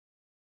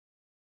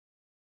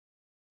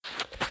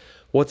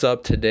What's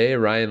up today?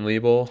 Ryan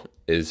Liebel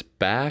is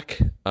back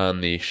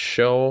on the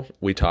show.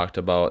 We talked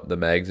about the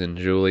Mags and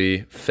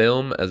Julie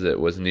film as it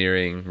was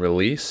nearing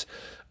release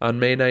on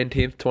May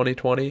 19th,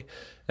 2020.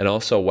 And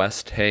also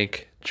Wes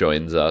Tank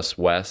joins us.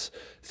 Wes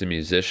is a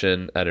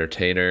musician,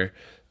 entertainer.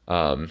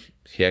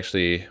 He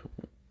actually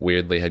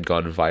weirdly had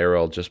gone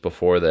viral just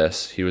before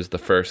this. He was the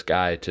first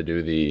guy to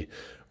do the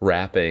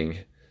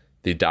rapping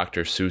the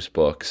Dr. Seuss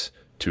books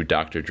to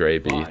Dr. Dre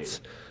beats.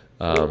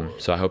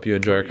 So I hope you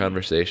enjoy our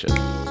conversation.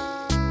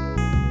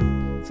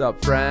 What's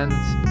up, friends?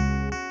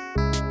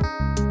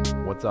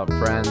 What's up,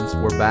 friends?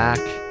 We're back.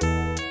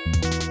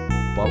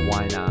 But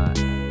why not?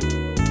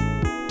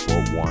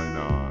 But why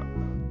not?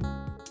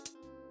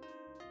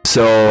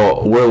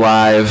 So we're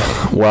live.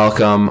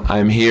 Welcome.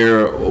 I'm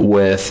here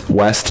with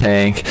Wes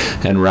Tank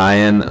and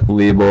Ryan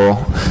Liebel,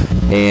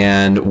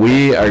 and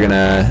we are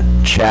gonna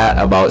chat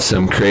about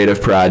some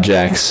creative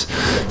projects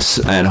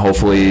and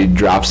hopefully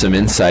drop some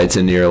insights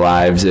into your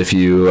lives if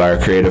you are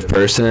a creative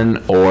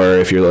person or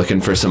if you're looking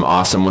for some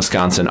awesome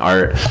Wisconsin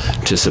art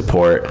to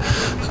support.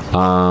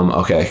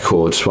 Okay,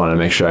 cool. Just wanted to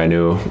make sure I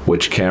knew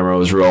which camera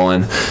was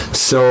rolling.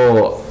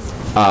 So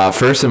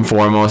first and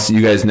foremost,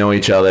 you guys know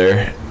each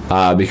other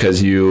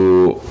because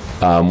you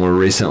were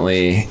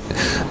recently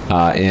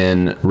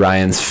in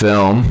Ryan's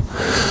film,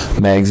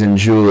 Mags and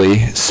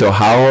Julie. So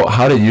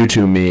how did you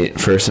two meet,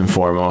 first and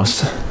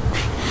foremost?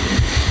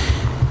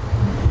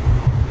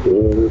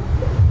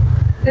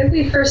 How did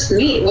we first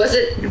meet? Was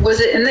it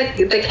in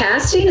the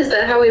casting? Is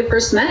that how we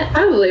first met?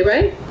 Probably,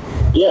 right?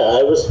 Yeah,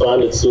 I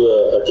responded to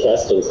a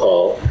casting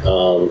call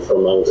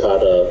from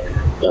Ankata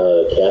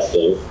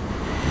Casting,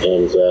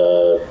 and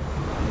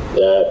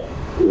that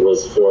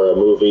was for a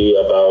movie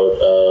about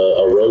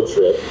a road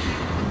trip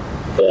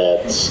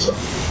that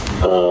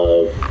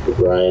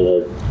Ryan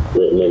had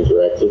written and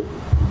directed.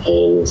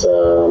 And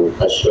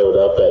I showed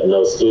up at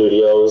No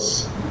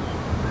Studios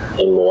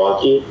in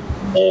Milwaukee,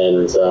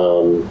 and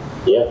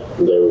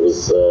there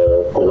was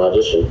an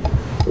audition.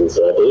 And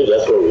so I believe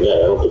that's where we met.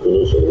 I don't think we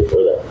knew each other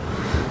before that.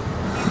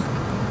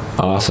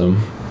 Awesome.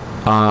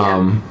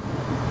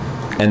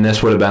 And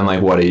this would have been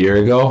like, what, a year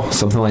ago?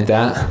 Something like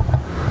that?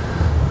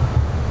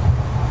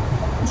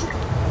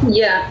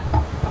 Yeah.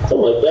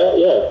 Something like that,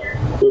 yeah.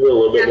 Maybe a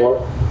little bit more,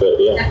 but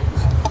yeah.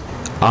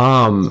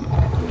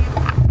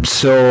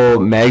 So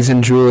Mags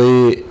and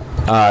Julie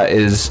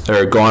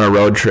go on a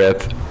road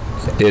trip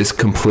is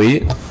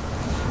complete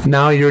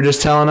now, you were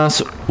just telling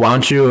us. Why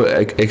don't you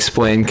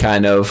explain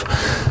kind of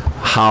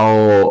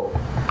how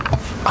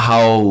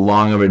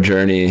long of a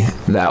journey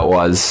that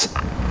was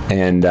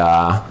and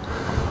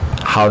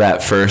how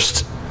that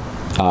first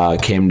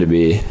came to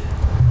be,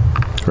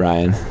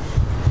 Ryan?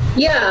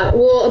 Yeah,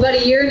 well, about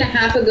a year and a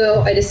half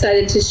ago, I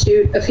decided to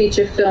shoot a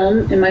feature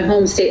film in my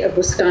home state of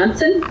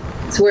Wisconsin.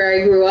 It's where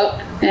I grew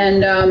up,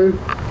 and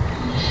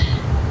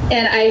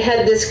I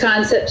had this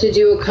concept to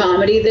do a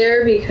comedy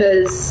there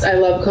because I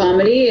love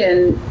comedy,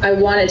 and I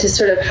wanted to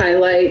sort of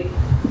highlight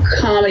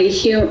comedy,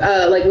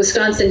 like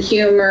Wisconsin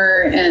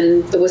humor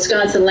and the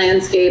Wisconsin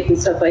landscape and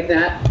stuff like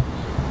that.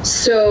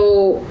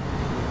 So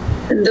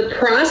the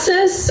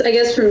process, I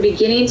guess, from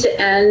beginning to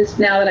end,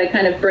 now that I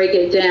kind of break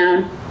it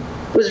down,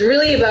 was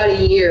really about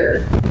a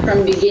year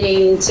from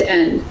beginning to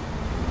end.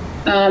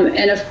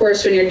 And of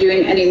course, when you're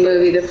doing any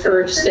movie, the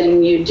first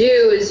thing you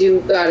do is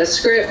you've got a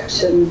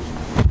script and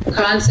a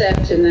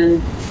concept, and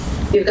then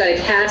you've got to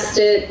cast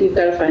it, you've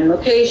got to find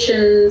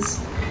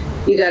locations,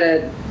 you've got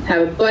to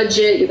have a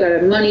budget, you've got to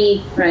have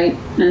money, right?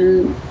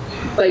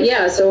 But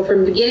yeah, so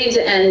from beginning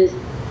to end,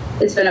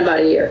 it's been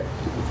about a year.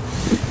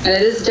 And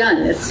it is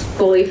done. It's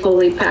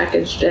fully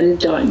packaged and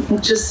done,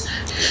 which is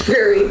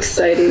very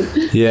exciting.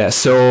 Yeah,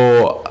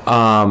 so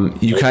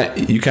you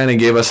kind of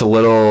gave us a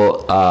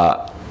little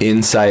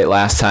insight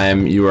last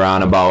time you were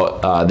on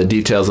about the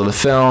details of the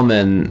film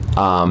and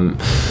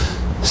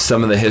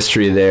some of the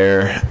history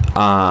there.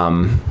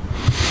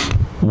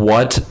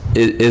 What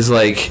is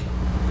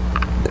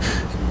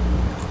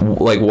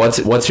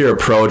what's your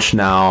approach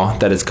now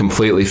that it's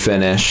completely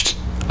finished?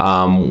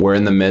 We're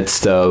in the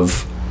midst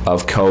of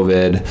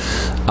COVID.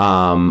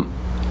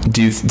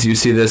 Do you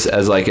see this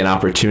as like an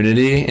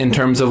opportunity in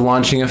terms of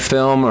launching a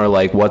film, or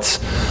like what's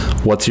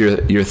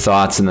your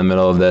thoughts in the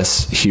middle of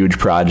this huge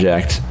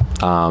project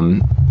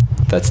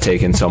that's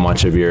taken so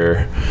much of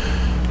your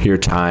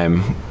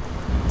time?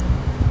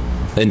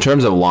 In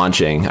terms of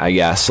launching, I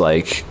guess,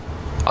 like,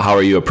 how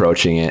are you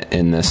approaching it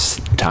in this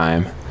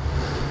time?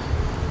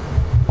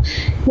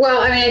 Well,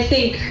 I mean, I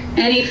think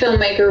any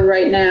filmmaker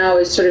right now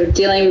is sort of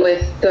dealing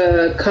with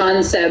the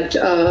concept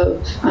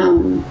of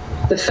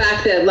the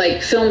fact that,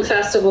 like, film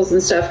festivals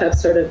and stuff have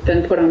sort of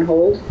been put on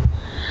hold.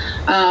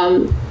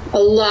 A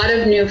lot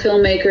of new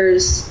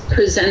filmmakers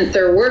present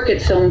their work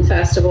at film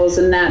festivals,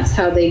 and that's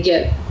how they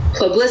get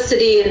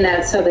publicity, and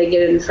that's how they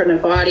get in front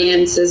of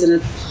audiences,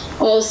 and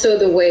also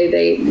the way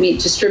they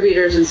meet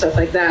distributors and stuff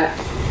like that.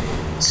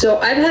 So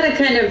I've had to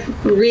kind of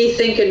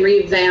rethink and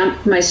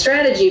revamp my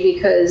strategy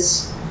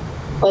because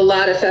a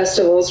lot of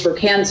festivals were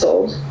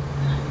canceled.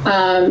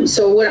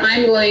 So what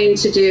I'm going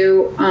to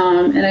do,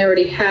 and I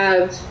already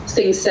have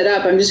things set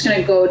up, I'm just going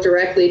to go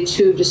directly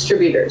to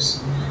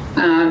distributors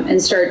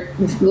and start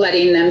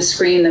letting them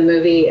screen the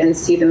movie and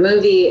see the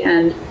movie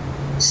and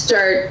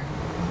start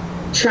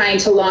trying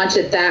to launch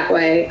it that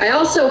way. I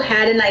also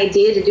had an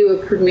idea to do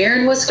a premiere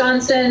in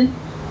Wisconsin,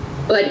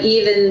 but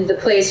even the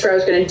place where I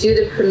was going to do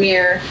the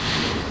premiere,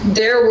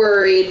 they're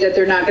worried that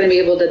they're not going to be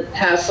able to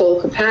have full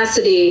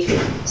capacity.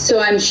 So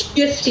I'm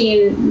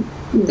shifting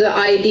the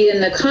idea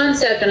and the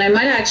concept, and I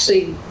might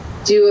actually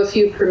do a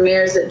few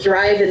premieres at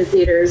drive-in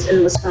theaters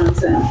in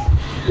Wisconsin.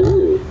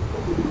 Ooh,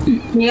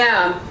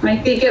 Yeah, I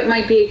think it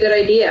might be a good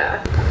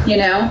idea, you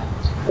know?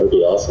 that'd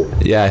be awesome.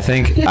 Yeah, I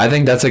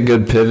think that's a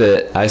good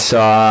pivot. I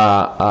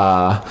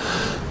saw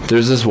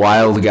there's this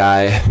wild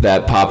guy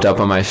that popped up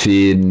on my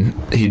feed.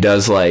 He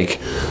does like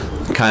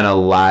kind of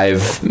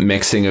live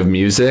mixing of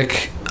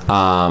music.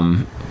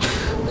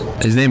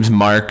 His name's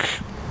Mark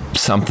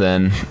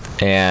something,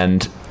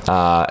 and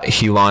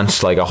he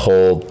launched like a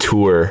whole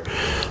tour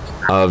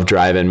of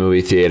drive-in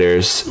movie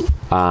theaters.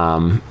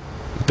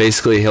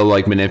 Basically, he'll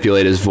like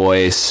manipulate his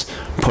voice,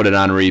 put it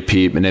on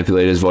repeat,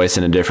 manipulate his voice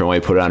in a different way,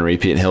 put it on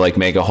repeat, and he'll like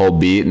make a whole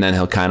beat, and then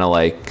he'll kind of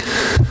like,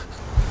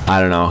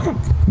 I don't know,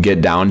 get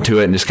down to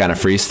it and just kind of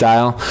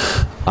freestyle.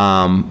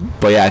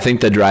 But yeah, I think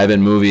the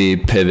drive-in movie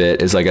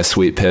pivot is like a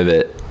sweet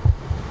pivot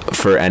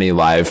for any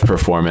live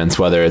performance,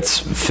 whether it's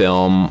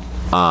film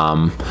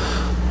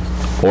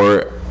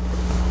or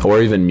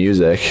even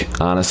music.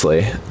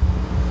 Honestly,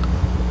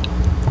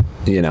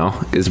 you know,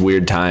 it's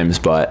weird times,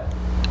 but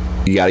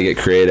you got to get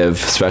creative,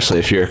 especially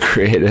if you're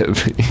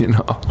creative, you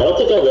know. I don't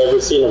think I've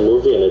ever seen a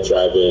movie in a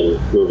drive-in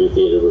movie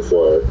theater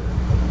before.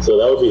 So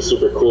that would be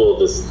super cool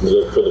for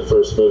the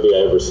first movie I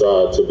ever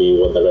saw to be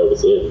one that I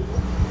was in.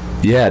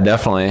 Yeah,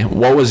 definitely.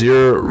 What was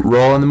your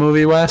role in the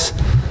movie, Wes?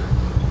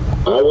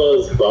 I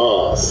was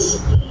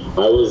boss.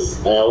 I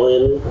was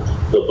Alan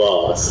the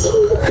boss.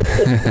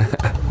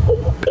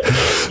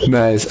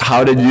 Nice.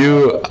 How did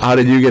you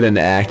get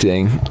into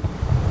acting?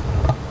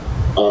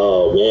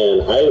 Oh man,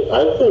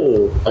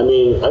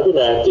 I've been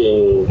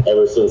acting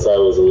ever since I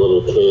was a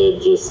little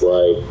kid, just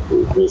like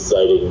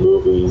reciting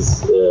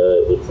movies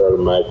in front of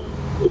my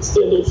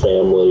extended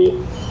family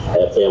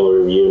at family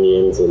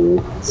reunions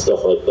and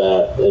stuff like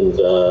that. And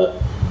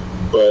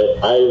but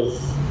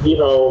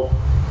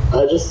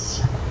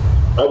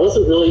I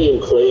wasn't really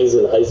in plays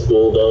in high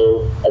school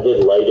though. I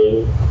did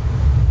lighting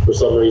for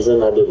some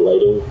reason.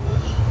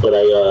 But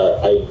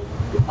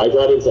I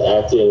got into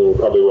acting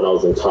probably when I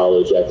was in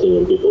college, acting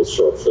in people's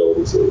short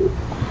films and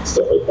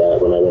stuff like that.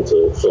 When I went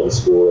to film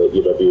school at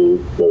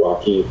UW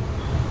Milwaukee,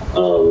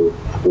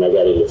 when I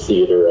got into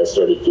theater, I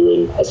started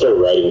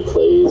writing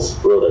plays,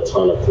 wrote a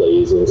ton of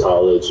plays in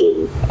college,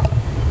 and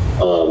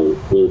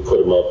we would put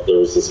them up. There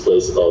was this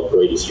place called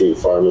Brady Street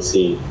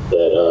Pharmacy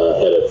that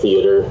had a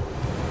theater,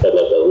 had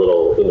like a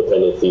little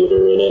independent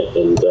theater in it,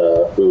 and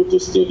we would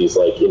just do these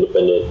like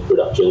independent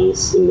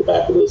productions in the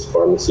back of this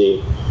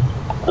pharmacy.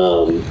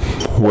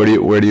 Where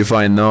do you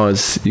find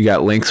those? You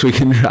got links we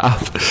can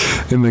drop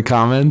in the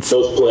comments?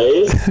 Those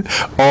plays?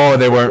 Oh,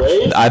 they weren't.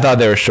 Plays? I thought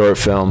they were short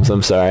films.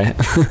 I'm sorry.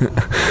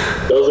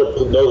 Those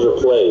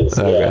are plays.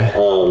 Okay.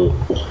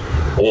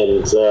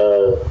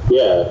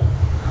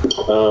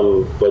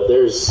 But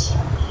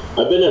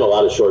I've been in a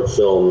lot of short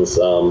films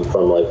from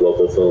like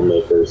local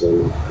filmmakers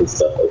and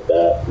stuff like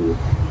that. And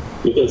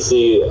you can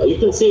see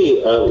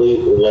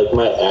like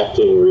my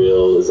acting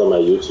reel is on my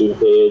YouTube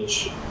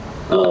page.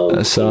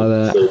 I saw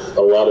that. So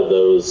a lot of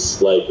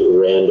those like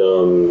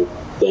random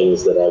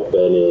things that I've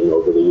been in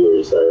over the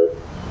years are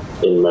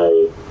in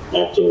my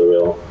acting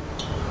reel.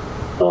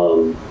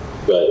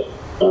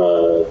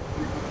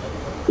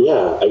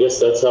 I guess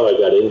that's how I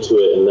got into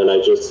it, and then I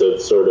just have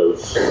sort of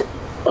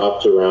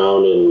bopped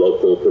around in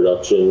local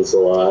productions a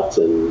lot,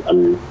 and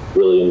I'm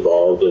really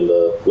involved in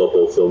the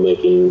local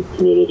filmmaking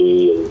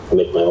community and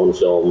make my own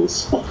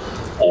films,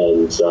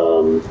 and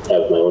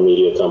have my own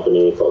media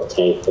company called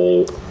Tank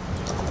Think.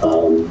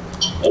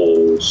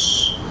 And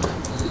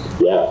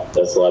yeah,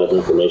 that's a lot of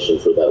information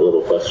for that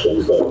little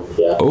question, but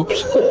yeah.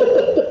 Oops.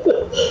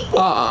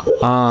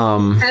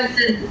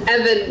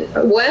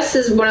 Evan, Wes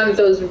is one of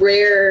those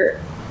rare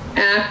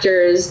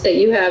actors that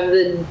you have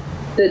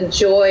the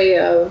joy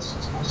of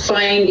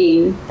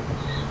finding.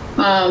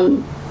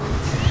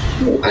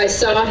 I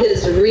saw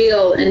his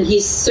reel, and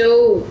he's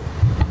so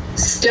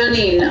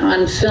stunning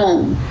on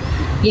film.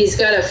 He's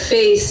got a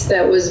face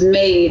that was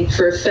made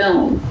for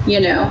film, you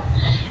know,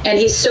 and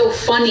he's so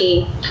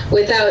funny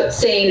without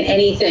saying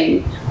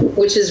anything,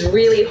 which is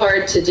really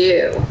hard to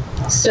do.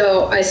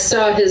 So I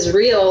saw his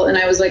reel and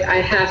I was like,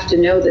 I have to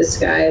know this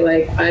guy.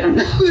 Like, I don't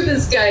know who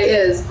this guy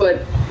is,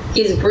 but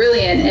he's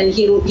brilliant, and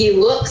he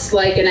looks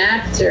like an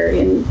actor,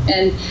 and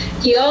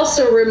he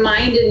also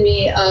reminded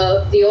me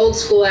of the old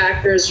school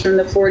actors from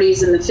the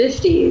 40s and the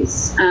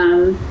 50s,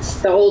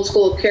 the old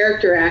school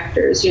character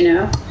actors, you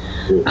know.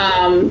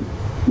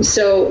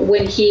 So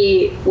when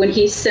he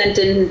sent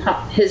in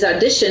his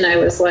audition, I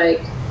was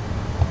like,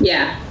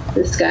 yeah,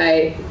 this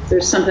guy,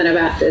 there's something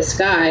about this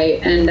guy.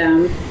 And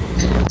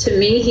to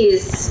me,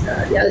 he's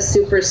a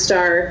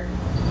superstar,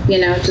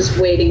 just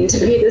waiting to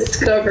be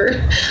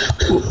discovered.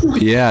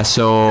 Yeah,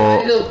 so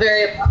I feel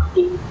very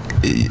lucky,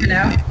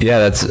 yeah,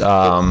 that's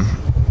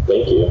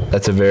Thank you.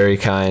 that's a very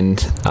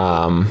kind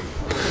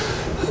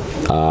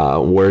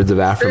words of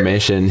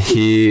affirmation.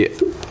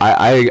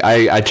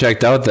 I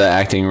checked out the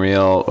acting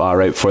reel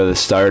right before this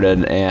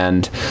started,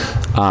 and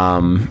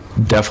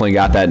definitely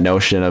got that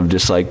notion of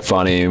just like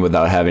funny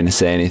without having to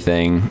say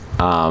anything.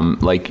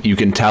 Like you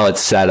can tell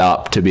it's set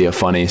up to be a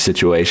funny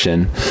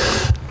situation.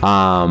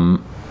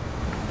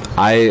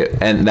 I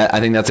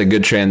think that's a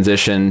good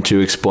transition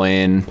to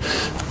explain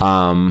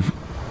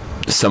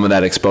some of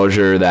that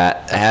exposure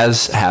that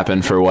has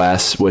happened for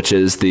Wes, which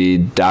is the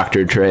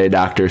Dr. Dre,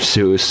 Dr.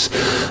 Seuss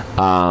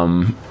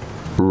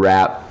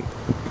rap,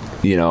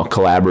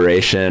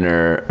 collaboration,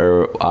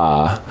 or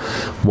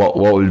what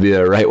would be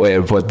the right way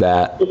to put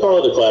that? We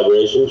call it a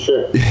collaboration,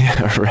 sure.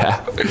 Yeah,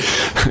 rap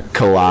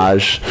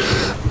collage.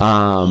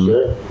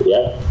 Sure,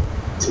 yeah,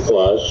 it's a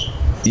collage.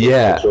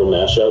 Yeah. Cultural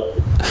mashup.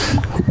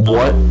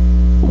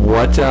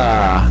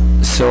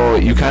 So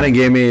you kind of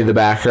gave me the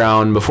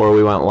background before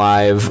we went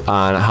live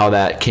on how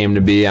that came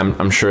to be.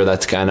 I'm sure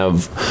that's kind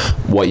of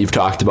what you've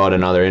talked about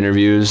in other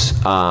interviews.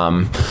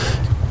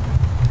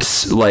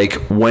 Like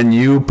when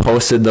you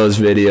posted those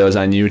videos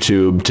on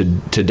YouTube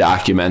to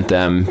document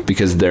them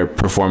because they're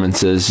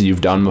performances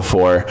you've done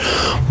before,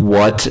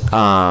 what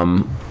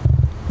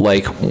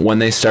like when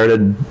they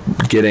started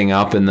getting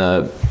up in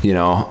the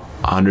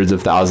hundreds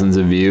of thousands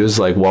of views,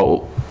 like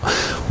what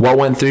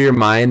went through your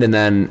mind? And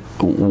then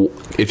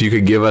if you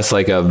could give us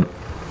like a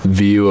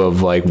view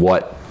of like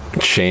what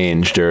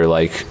changed, or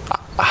like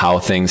how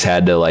things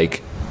had to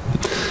like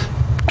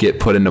get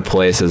put into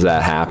place as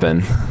that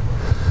happened.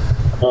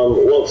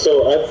 Well,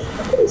 so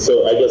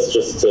I guess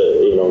just to,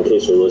 in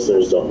case your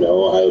listeners don't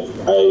know, I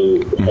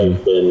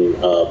have been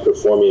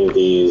performing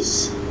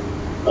these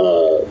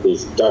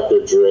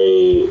Dr.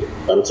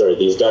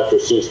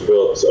 Seuss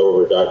books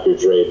over Dr.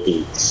 Dre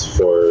beats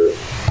for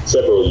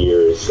several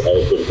years.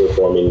 I've been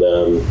performing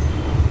them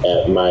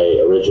at my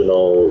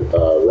original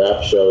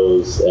rap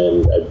shows,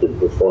 and I've been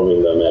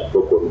performing them at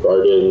Bookworm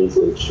Gardens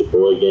in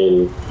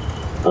Sheboygan.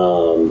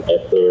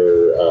 At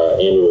their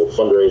annual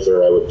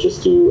fundraiser, I would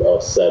just do a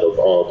set of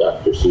all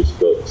Dr. Seuss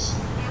books.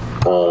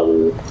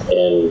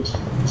 And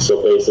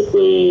so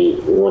basically,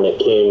 when it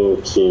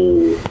came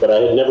to, but I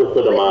had never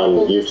put them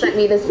on YouTube sent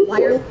me this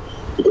wire.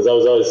 because I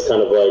was always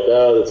kind of like,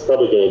 it's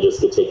probably going to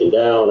just get taken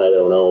down. I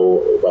don't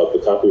know about the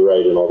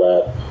copyright and all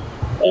that.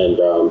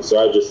 And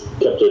so I just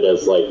kept it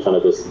as like kind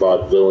of this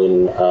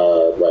vaudevillian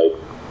like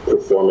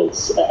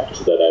performance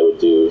act that I would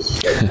do.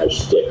 Like my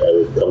shtick. I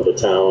would come to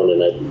town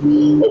and I'd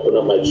open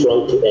up my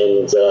trunk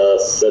and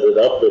set it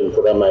up and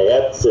put on my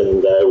hats,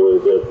 and I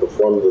would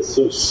perform the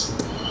Seuss.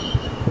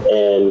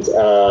 And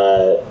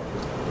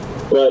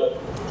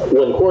but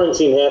when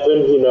quarantine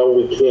happened,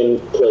 we couldn't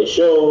play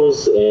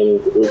shows,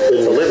 and we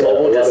couldn't. A lot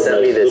of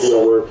my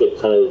video work had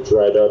kind of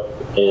dried up,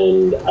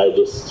 and I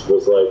just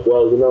was like,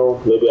 well,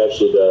 maybe I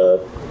should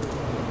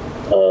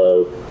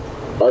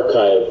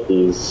archive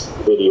these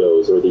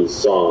videos or these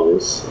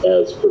songs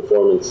as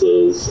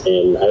performances.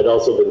 And I'd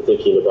also been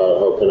thinking about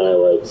how can I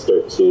like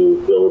start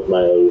to build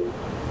my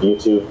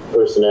YouTube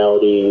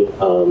personality,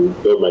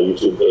 build my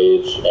YouTube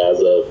page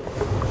as a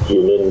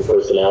human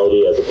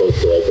personality as opposed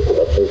to like a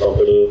production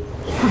company.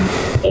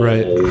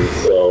 Right. And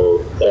so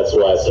that's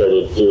why I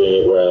started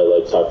doing it, where I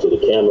like talk to the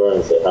camera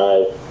and say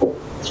hi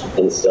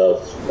and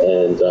stuff.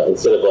 And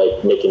instead of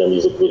like making a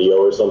music video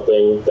or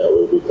something that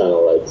would be kind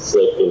of like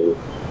slick and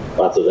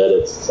lots of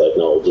edits, it's like,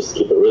 no, just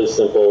keep it really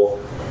simple.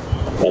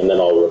 And then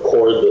I'll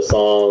record the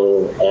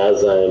song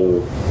as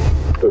I'm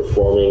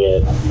performing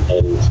it,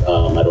 and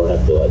I don't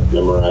have to like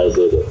memorize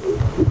it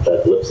and try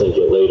to lip sync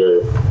it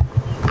later.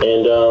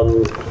 And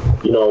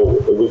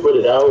we put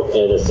it out,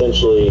 and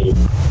essentially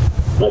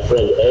my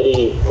friend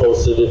Eddie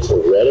posted it to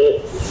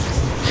Reddit,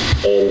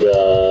 and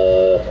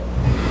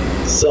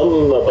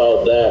something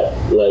about that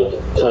like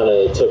kind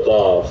of took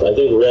off. I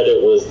think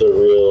Reddit was the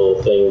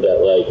real thing that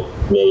like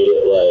made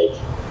it like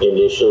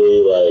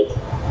initially like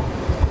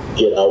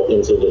get out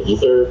into the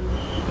ether,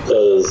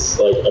 because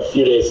like a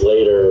few days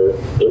later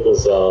it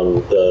was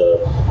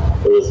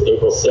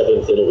April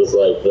 7th, and it was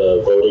like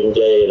the voting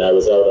day, and I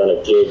was out on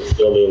a gig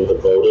filming the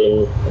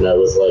voting, and I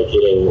was like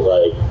getting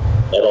like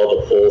at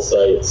all the poll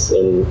sites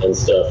and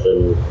stuff,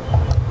 and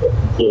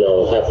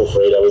half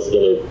afraid I was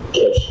gonna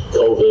catch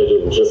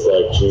COVID, and just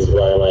like, geez,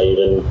 why am I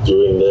even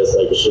doing this?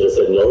 Like, I should have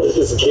said no to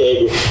this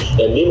gig.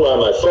 And meanwhile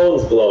my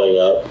phone's blowing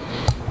up,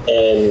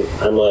 and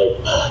I'm like,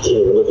 I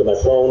can't even look at my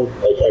phone.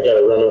 Like, I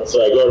gotta run up. So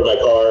I go to my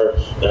car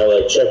and I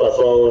like check my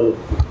phone,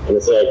 and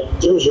it's like,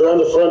 dude, you're on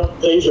the front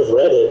page of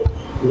Reddit.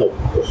 I'm like,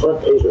 the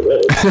front page of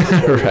Reddit?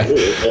 Right.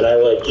 And I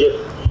like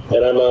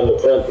and I'm on the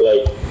front,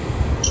 like,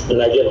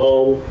 and I get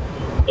home,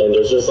 and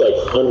there's just like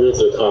hundreds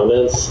of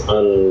comments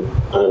on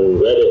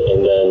Reddit,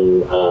 and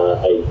then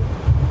I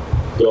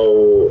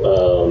go,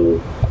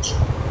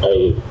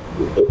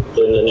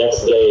 then the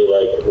next day,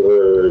 like,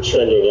 we're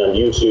trending on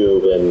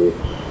YouTube, and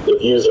the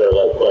views are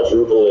like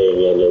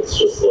quadrupling, and it's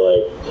just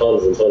like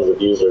tons and tons of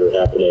views are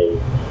happening,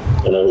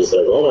 and I'm just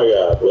like, oh my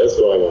god, what's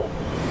going on?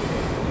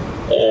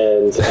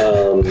 And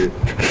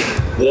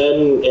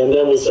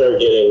then we started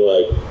getting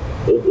like,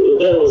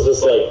 then it was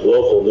just like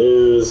local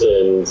news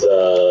and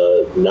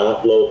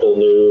not local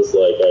news.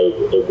 Like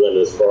it went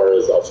as far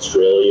as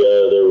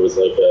Australia. There was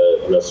like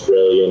an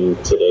Australian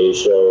Today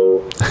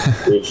show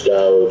reached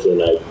out,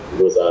 and I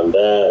was on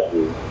that.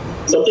 And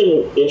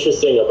something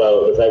interesting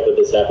about the fact that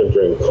this happened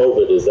during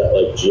COVID is that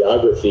like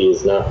geography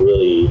is not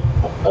really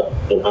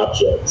an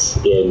object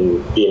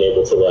in being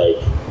able to like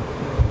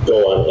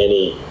go on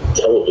any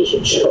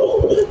television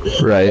show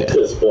right at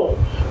this point.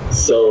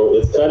 So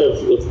it's kind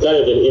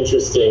of an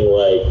interesting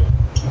like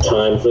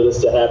time for this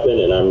to happen,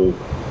 and I'm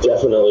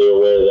definitely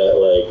aware that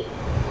like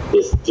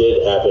this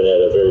did happen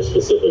at a very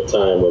specific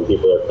time when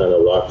people are kind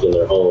of locked in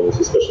their homes,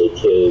 especially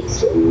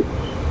kids, and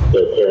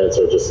their parents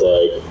are just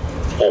like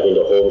having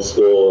to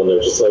homeschool, and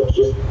they're just like,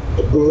 just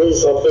give me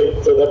something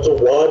for them to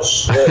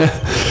watch,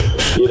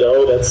 like, you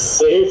know, that's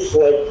safe,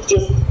 like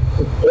just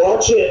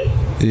watch it.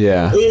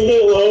 Yeah. Leave me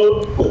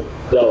alone.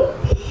 No.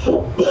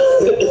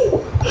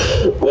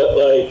 But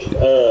like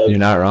You're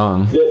not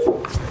wrong.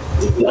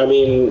 I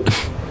mean,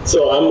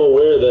 so I'm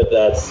aware that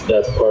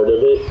that's part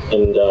of it,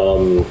 and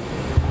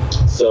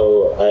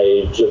so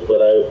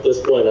at this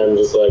point I'm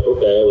just like,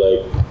 okay,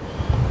 like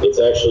it's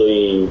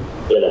actually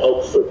gonna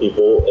help for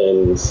people,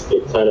 and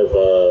it kind of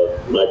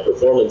my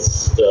performance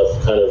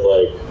stuff kind of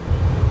like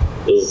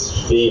is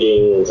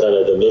feeding kind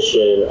of the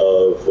mission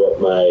of what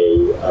my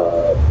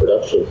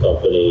production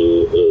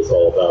company is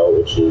all about,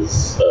 which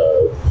is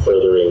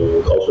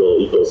furthering cultural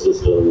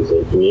ecosystems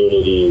and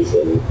communities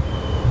and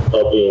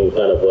helping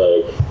kind of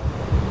like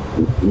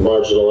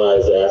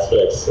marginalized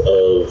aspects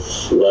of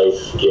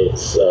life get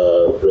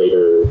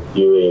greater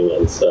viewing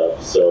and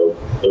stuff. So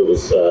it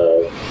was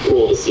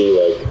cool to see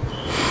like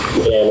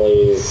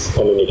families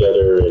coming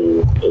together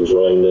and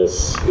enjoying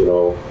this. You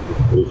know,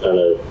 we kind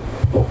of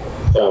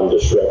found the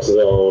Shrek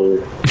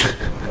zone,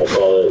 I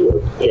call it, where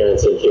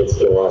parents and kids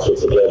can watch it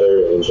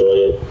together and enjoy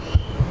it.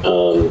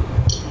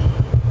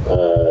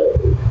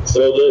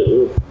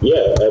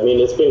 I mean,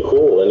 it's been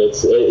cool, and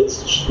it's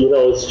you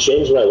know, it's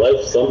changed my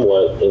life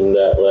somewhat in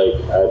that like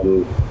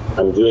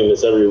I'm doing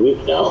this every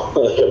week now.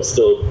 Like it's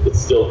still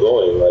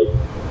going, like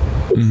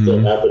it's still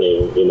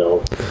happening, you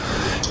know.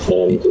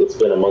 And it's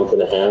been a month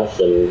and a half,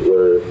 and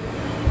we're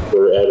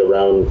at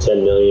around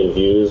 10 million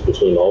views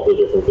between all the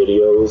different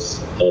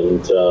videos,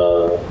 and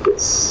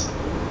it's,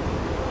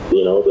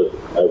 you know,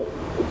 I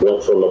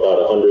went from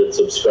about 100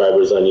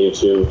 subscribers on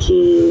YouTube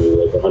to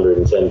like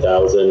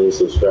 110,000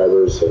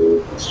 subscribers,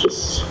 and it's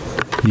just...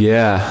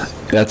 Yeah,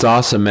 that's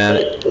awesome,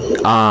 man.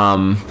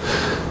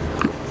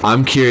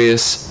 I'm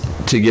curious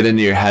to get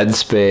into your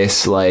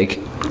headspace, like,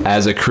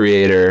 as a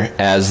creator,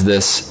 as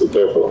this... Be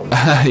careful.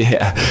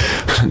 Yeah,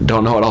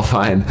 don't know what I'll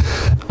find.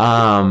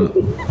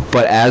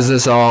 But as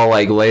this all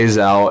like lays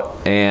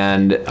out,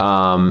 and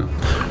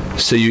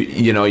so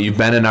you know, you've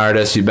been an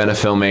artist, you've been a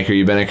filmmaker,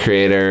 you've been a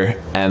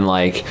creator, and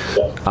like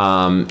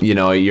you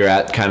know, you're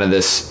at kind of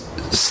this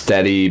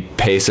steady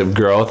pace of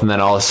growth, and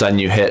then all of a sudden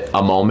you hit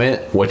a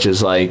moment, which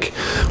is like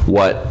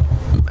what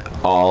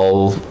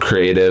all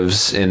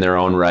creatives in their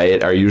own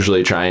right are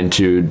usually trying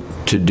to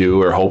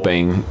do or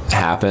hoping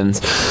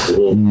happens.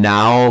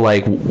 Now,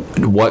 like,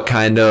 what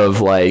kind of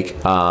like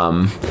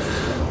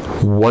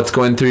what's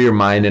going through your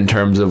mind in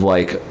terms of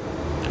like,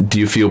 do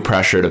you feel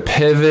pressure to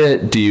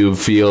pivot? Do you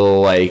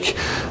feel like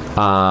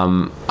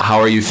how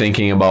are you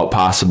thinking about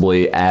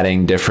possibly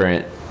adding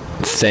different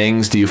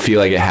things? Do you feel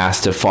like it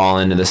has to fall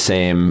into the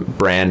same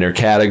brand or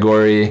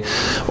category,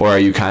 or are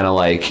you kind of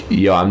like,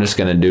 yo, I'm just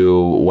gonna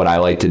do what I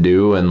like to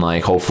do and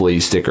like hopefully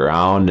stick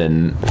around?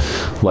 And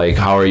like,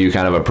 how are you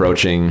kind of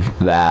approaching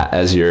that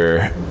as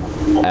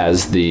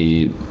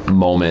the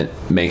moment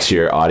makes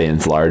your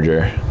audience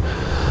larger?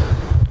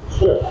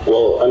 Sure.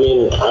 Well, I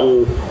mean,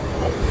 I'm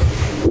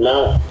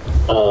not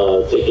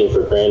taking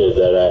for granted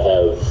that I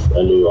have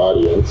a new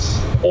audience,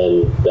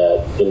 and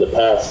that in the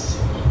past,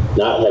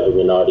 not having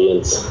an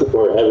audience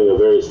or having a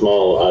very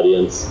small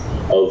audience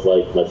of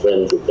like my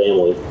friends and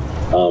family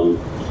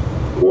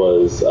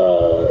was,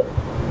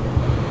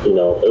 you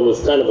know, it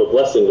was kind of a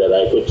blessing that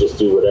I could just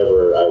do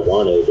whatever I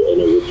wanted,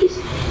 and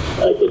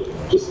I could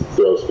just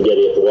throw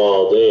spaghetti at the wall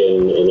all day,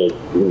 and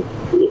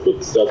if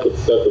it stuck, it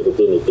stuck. If it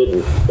didn't, it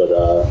didn't. But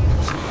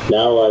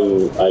now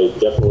I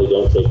definitely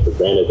don't take for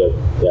granted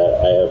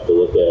that I have to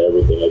look at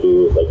everything I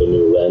do with like a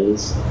new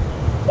lens,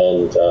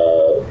 and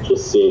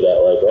just see that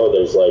like, oh,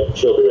 there's like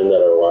children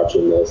that are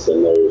watching this,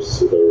 and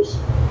there's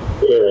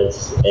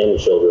parents and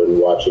children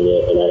watching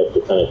it, and I have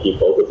to kind of keep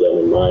both of them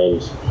in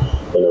mind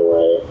in a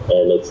way.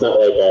 And it's not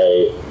like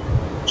I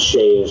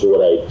change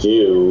what I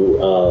do,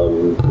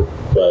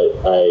 but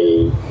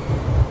I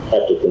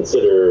have to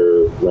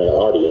consider my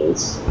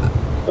audience,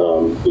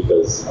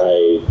 because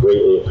I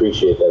greatly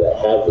appreciate that I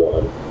have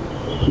one,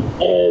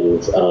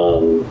 and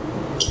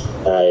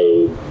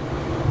I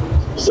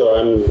So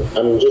I'm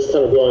just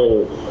kind of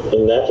going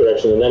in that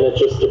direction, and then it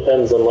just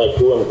depends on like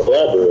who I'm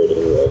collaborating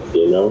with,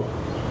 you know,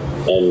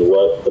 and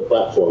what the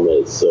platform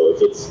is. So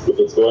if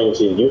it's going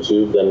to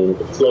YouTube, then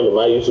if it's going to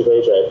my YouTube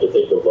page, I have to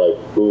think of like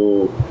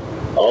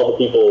all the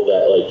people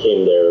that like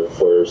came there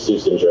for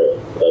Seuss and Dre.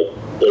 Like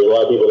there's a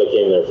lot of people that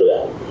came there for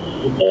that,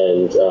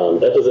 and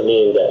that doesn't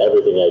mean that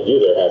everything I do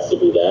there has to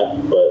be that,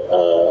 but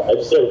I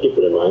just have to keep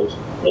it in mind.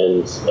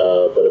 And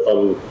but if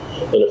I'm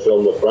in a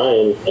film with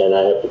Ryan and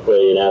I have to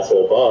play an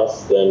asshole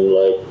boss, then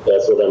like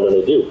that's what I'm going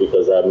to do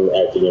because I'm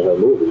acting in her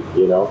movie,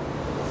 you know.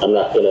 I'm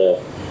not going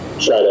to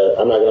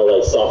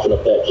like soften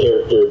up that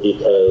character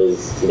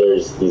because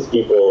there's these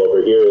people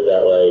over here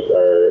that like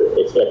are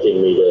expecting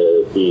me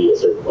to be a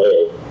certain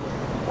way.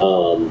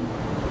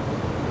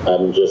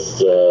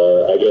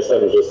 I guess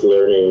I'm just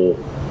learning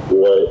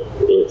what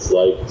it's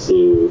like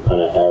to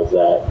kind of have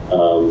that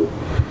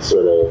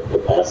sort of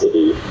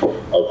capacity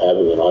of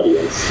having an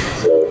audience.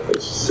 So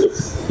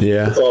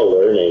it's all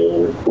learning,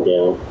 and you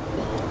know.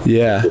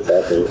 Yeah. It's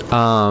happening.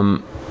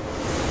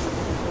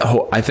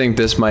 I think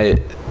this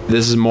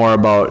is more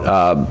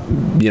about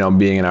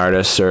being an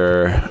artist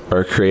or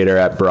a creator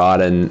at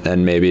Broad,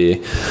 and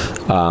maybe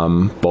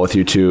both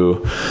you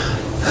two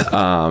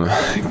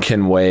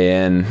can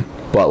weigh in,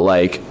 but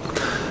like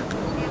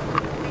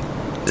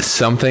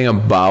something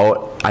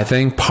about, I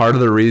think part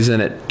of the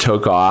reason it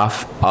took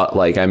off,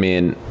 although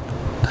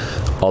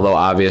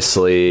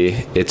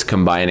obviously it's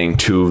combining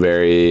two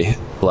very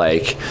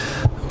like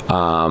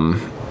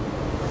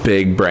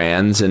big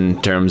brands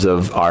in terms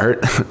of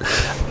art,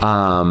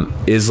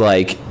 is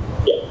like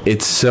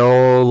it's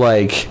so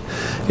like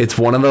it's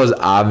one of those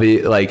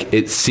obvious, like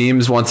it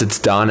seems once it's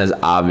done as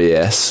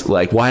obvious,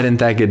 like why didn't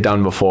that get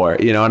done before,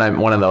 you know, and I'm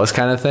one of those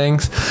kind of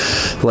things,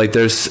 like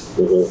there's,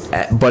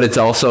 but it's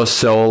also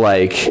so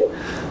like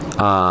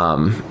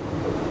I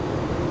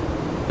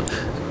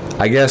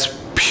guess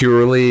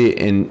purely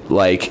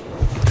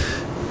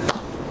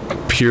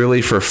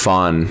for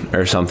fun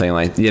or something,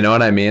 like, you know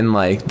what I mean,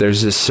 like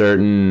there's this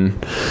certain,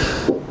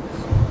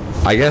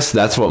 I guess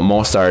that's what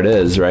most art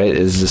is, right,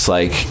 is just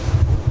like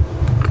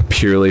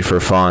purely for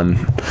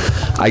fun.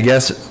 I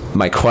guess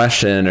my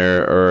question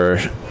or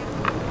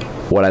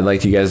what I'd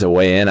like you guys to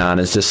weigh in on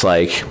is just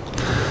like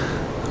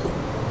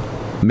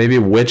maybe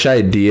which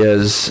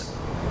ideas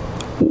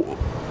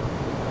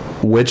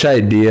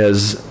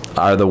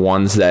are the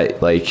ones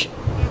that like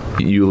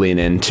you lean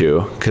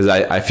into, because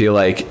I feel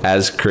like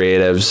as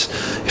creatives,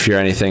 if you're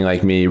anything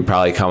like me, you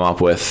probably come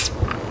up with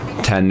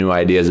 10 new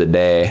ideas a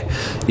day.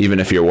 Even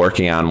if you're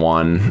working on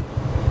one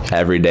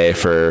every day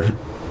for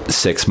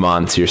 6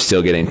 months, you're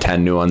still getting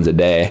 10 new ones a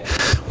day.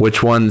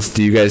 Which ones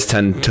do you guys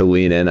tend to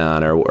lean in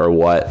on, or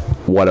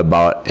what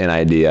about an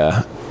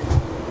idea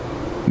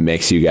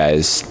makes you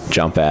guys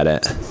jump at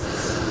it?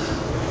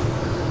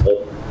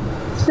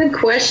 Good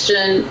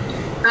question.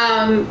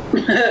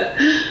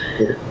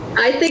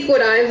 I think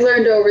what I've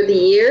learned over the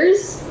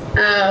years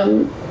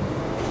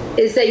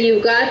is that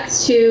you've got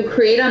to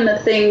create on the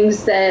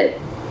things that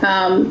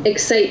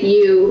excite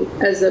you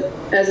as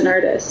an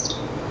artist.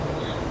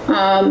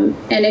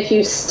 And if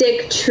you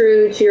stick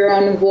true to your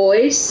own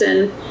voice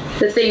and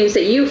the things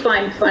that you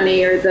find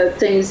funny, or the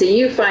things that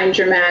you find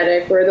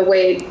dramatic, or the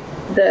way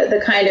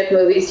the kind of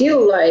movies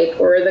you like,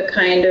 or the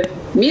kind of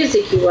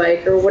music you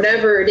like, or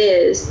whatever it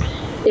is,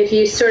 if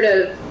you sort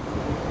of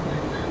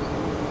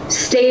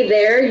stay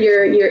there,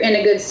 you're in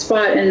a good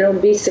spot and it'll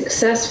be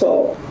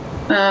successful.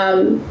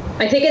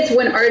 I think it's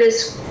when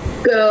artists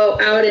go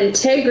out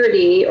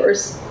integrity or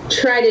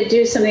try to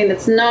do something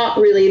that's not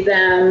really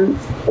them,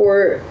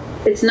 or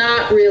it's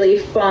not really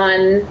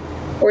fun,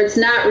 or it's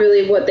not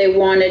really what they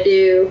want to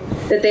do,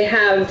 that they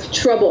have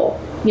trouble,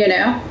 you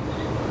know?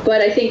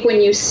 But I think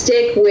when you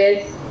stick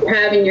with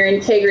having your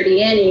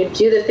integrity in, you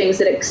do the things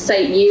that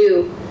excite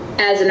you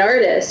as an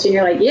artist, and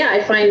you're like, yeah,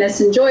 I find this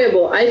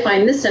enjoyable, I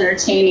find this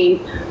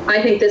entertaining,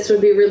 I think this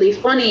would be really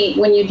funny.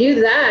 When you do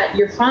that,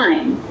 you're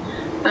fine.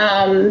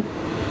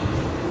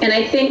 And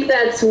I think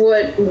that's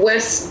what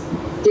Wes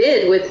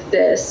did with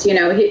this. You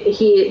know,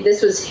 he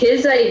this was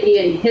his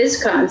idea and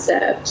his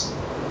concept,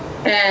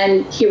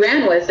 and he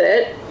ran with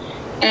it,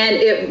 and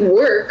it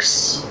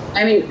works.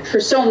 I mean, for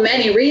so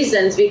many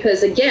reasons,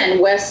 because again,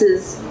 Wes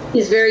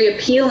he's very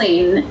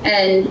appealing,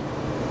 and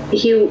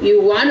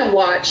you want to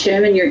watch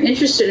him, and you're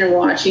interested in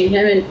watching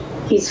him, and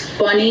he's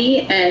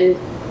funny, and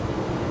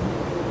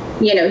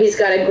you know, he's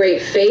got a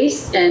great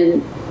face,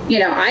 and you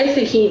know, I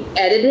think he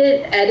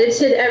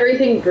edited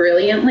everything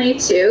brilliantly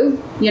too.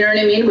 You know what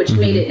I mean? Which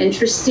made it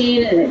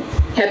interesting, and it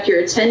kept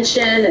your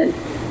attention, and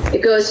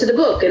it goes to the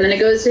book, and then it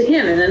goes to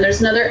him, and then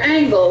there's another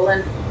angle,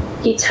 and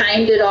he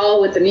timed it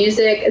all with the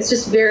music. It's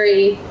just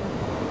very,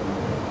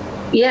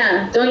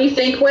 yeah. Don't you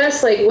think,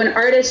 Wes? Like when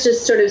artists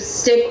just sort of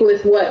stick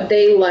with what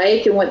they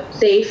like and what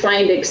they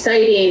find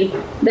exciting,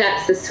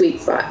 that's the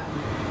sweet spot.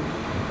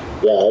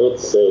 Yeah, I would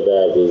say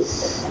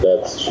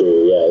that's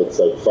true. Yeah, it's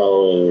like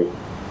following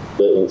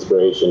the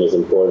inspiration is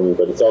important,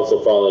 but it's also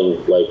following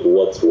like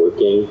what's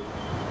working,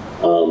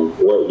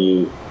 what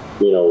you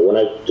when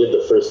I did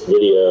the first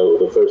video,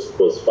 the first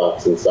was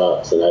Fox and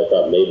Socks, and I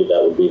thought maybe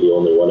that would be the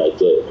only one I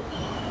did.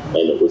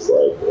 And it was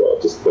like, well,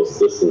 just post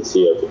this and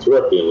see if it's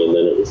working. And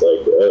then it was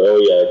like, oh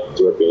yeah, it's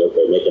working.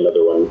 Okay, make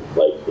another one,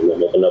 and then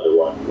make another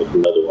one,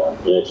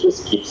 and it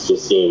just keeps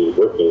seeing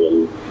working.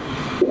 And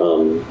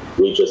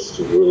we just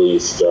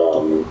released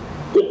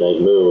Goodnight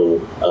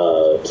Moon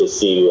to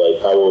see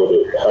how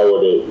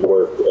would it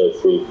work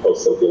if we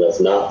post something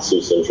that's not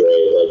Susan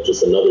Dre, like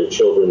just another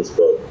children's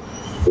book.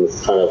 And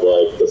it's kind of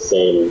like the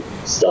same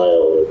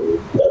style,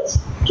 and that's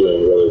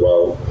doing really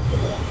well.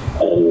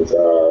 And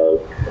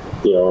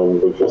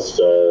and we just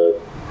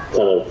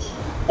kind of,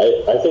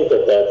 I think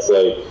that's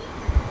the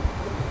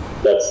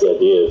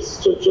idea, is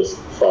to just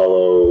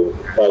follow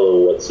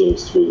what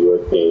seems to be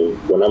working.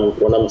 When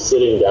I'm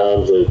sitting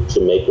down to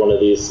make one of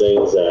these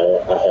things,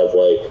 I have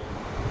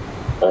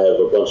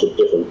a bunch of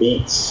different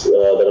beats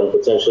that I'm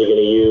potentially going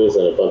to use,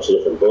 and a bunch of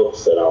different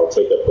books, and I'll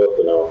take a book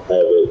and I'll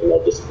have it, and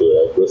I'll just be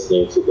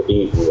listening to the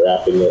beat and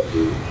rapping it,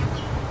 and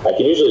I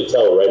can usually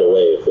tell right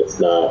away if it's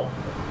not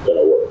going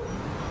to work.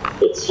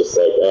 It's just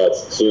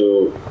it's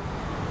too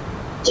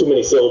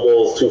many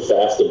syllables, too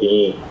fast a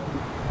beat,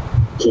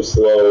 too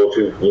slow,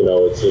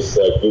 it's just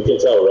you can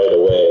tell right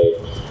away.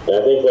 And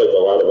I think a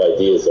lot of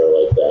ideas are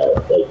like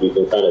that. You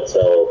can kind of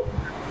tell,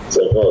 it's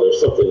oh,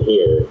 there's something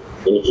here,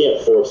 and you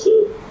can't force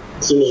it.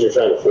 As soon as you're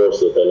trying to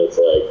force it, then it's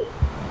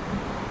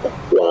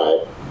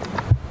why?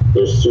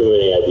 There's too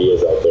many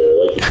ideas out there.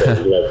 Like you said,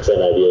 you can have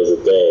 10 ideas a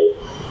day,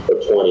 or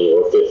 20,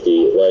 or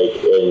 50,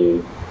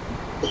 and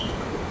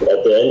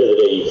at the end of the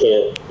day, you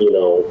can't,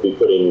 be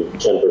putting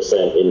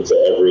 10% into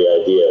every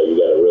idea. You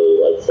got to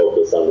really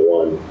focus on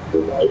one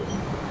and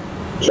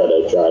try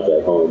to drive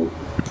that home.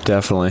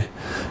 Definitely.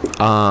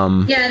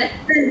 Yeah,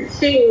 and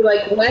too,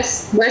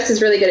 Wes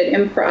is really good at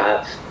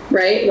improv,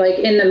 right?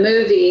 In the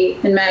movie,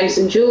 in Mags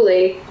and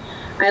Julie,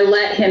 I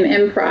let him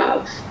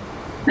improv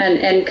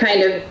and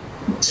kind of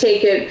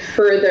take it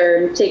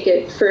further.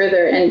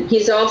 And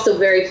he's also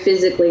very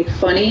physically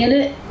funny in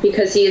it,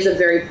 because he is a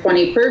very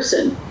funny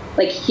person.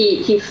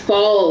 He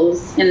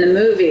falls in the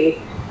movie,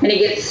 and he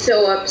gets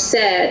so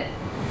upset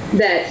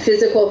that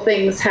physical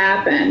things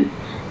happen.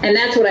 And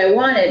that's what I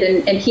wanted.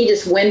 And he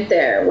just went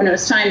there. When it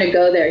was time to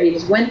go there, he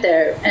just went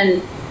there.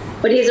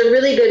 But he's a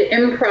really good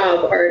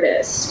improv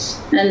artist.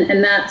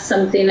 And that's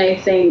something I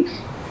think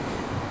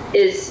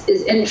is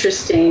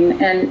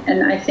interesting.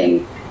 And I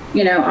think,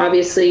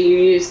 obviously you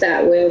use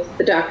that with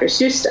the Dr.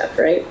 Seuss stuff,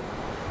 right?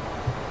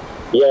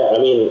 Yeah,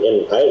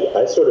 and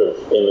I sort of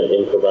am an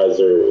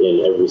improviser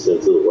in every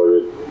sense of the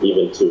word,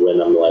 even to when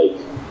I'm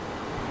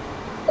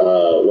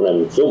when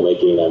I'm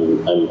filmmaking,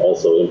 I'm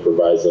also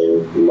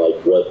improvising,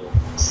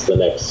 what's the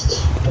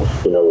next,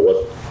 I'm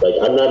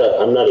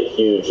not a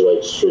huge,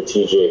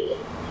 strategic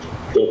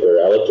thinker.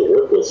 I like to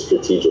work with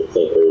strategic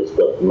thinkers,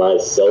 but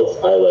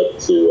myself, I like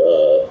to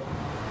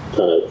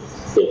kind of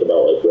think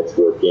about, what's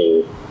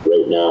working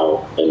right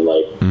now, and,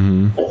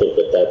 I think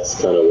that's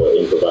kind of what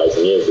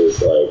improvising is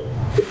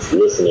it's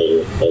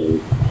listening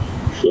and,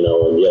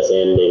 and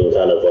yes-anding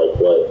kind of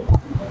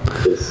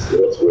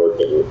what's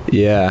working.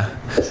 Yeah.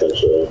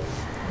 Essentially.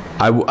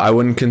 I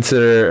wouldn't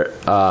consider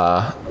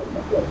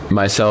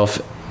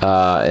myself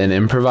an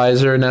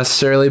improviser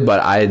necessarily,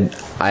 but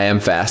I am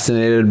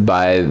fascinated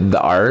by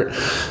the art,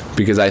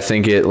 because I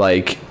think it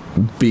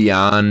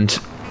beyond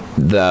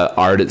the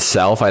art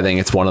itself, I think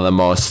it's one of the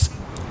most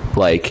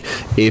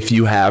if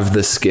you have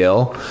the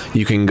skill,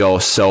 you can go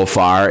so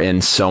far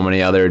in so many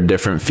other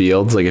different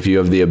fields. If you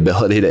have the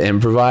ability to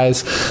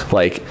improvise,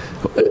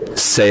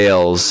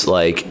 sales,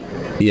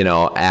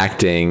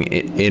 acting,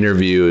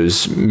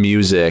 interviews,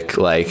 music,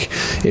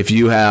 if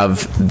you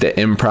have the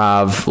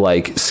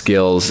improv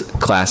skills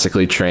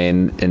classically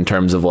trained in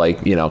terms of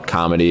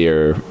comedy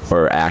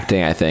or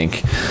acting, I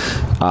think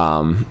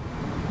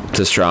it's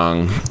a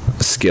strong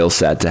skill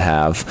set to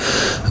have.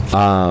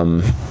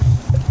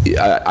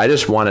 I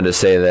just wanted to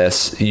say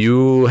this.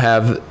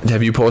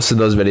 Have you posted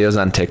those videos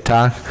on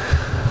TikTok?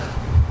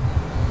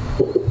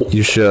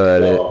 You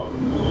should. No.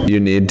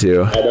 You need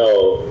to. I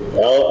know.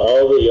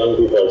 All the young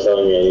people are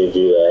telling me I need to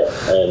do that,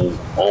 and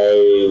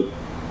I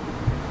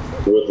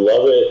would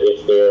love it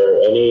if there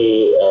are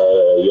any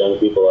young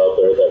people out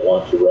there that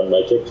want to run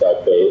my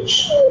TikTok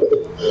page.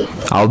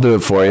 I'll do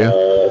it for you.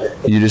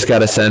 You just got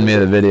to send me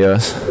the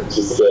videos.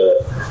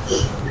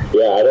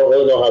 I don't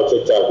really know how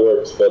TikTok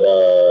works, but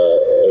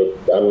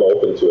I'm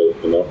open to it,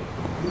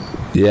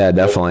 Yeah,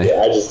 definitely.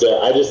 I just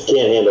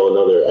can't handle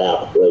another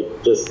app. I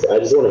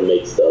just want to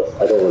make stuff.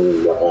 I don't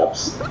want more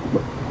apps.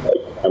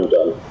 I'm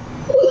done.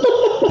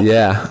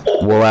 Yeah,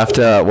 we'll have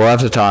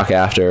to talk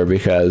after,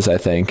 because I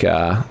think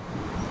they'll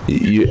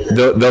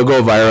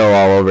go viral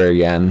all over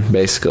again,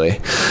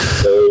 basically.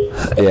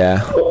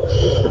 Yeah.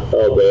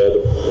 Oh man,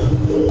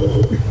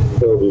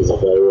 all these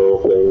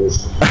viral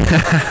things.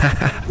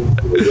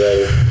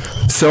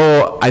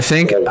 So I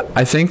think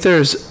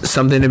there's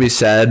something to be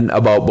said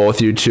about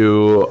both you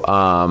two,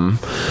 and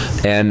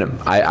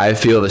I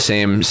feel the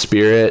same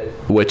spirit,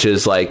 which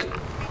is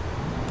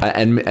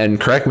and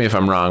correct me if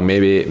I'm wrong,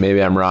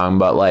 maybe I'm wrong,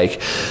 but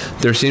like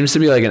there seems to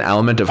be like an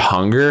element of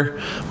hunger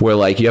where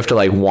like you have to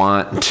like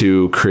want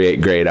to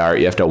create great art.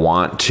 You have to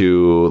want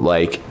to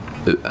like,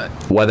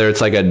 whether it's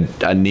like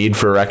a need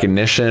for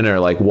recognition or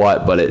like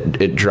what, but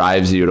it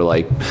drives you to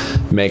like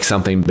make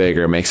something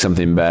bigger, make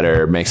something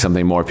better, make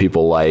something more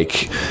people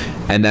like.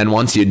 And then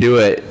once you do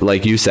it,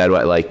 like you said,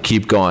 like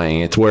keep going,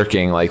 it's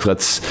working. Like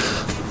let's,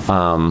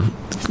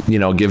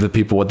 give the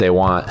people what they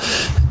want.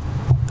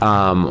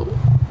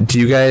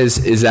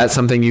 Is that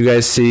something you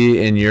guys see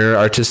in your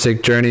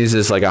artistic journeys,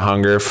 is like a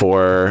hunger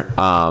for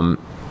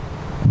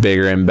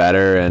bigger and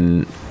better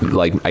and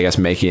like, I guess,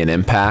 making an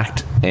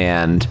impact?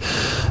 And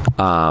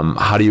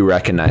how do you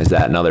recognize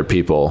that in other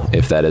people,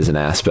 if that is an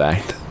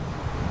aspect?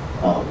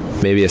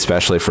 Maybe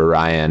especially for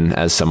Ryan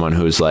as someone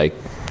who's like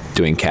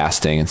doing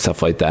casting and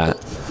stuff like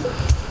that.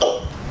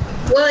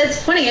 Well,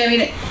 it's funny. I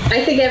mean,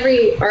 I think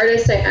every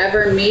artist I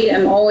ever meet,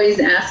 I'm always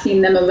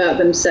asking them about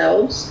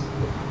themselves.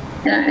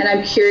 And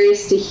I'm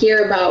curious to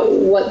hear about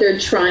what they're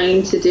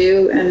trying to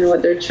do and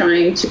what they're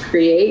trying to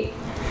create.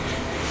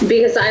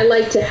 Because I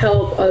like to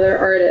help other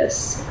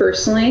artists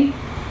personally.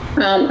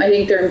 I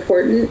think they're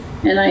important,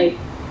 and I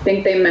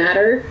think they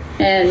matter,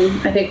 and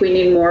I think we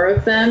need more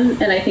of them,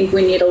 and I think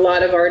we need a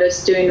lot of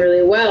artists doing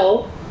really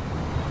well.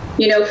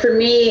 For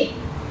me,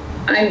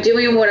 I'm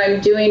doing what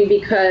I'm doing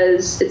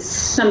because it's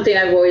something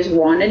I've always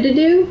wanted to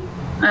do,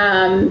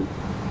 and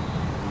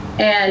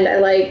I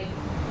like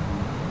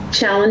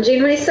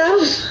challenging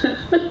myself.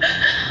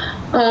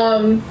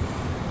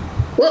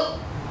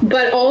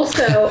 But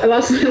also, I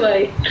lost my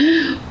light.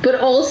 But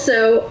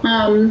also,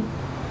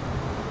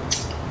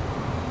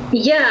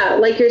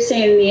 like you're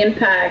saying, the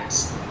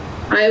impact.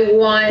 I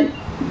want,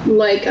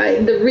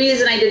 the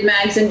reason I did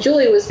Mags and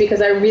Julie was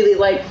because I really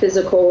like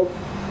physical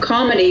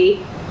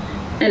comedy,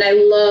 and I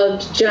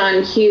loved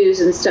John Hughes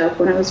and stuff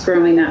when I was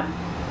growing up.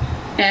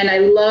 And I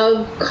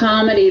love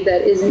comedy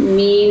that isn't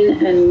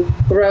mean and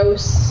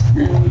gross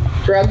and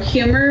drug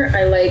humor.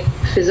 I like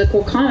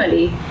physical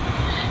comedy.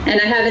 And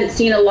I haven't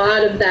seen a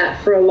lot of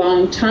that for a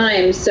long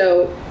time.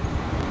 So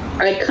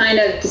I kind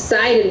of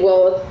decided,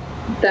 well,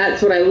 if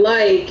that's what I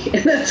like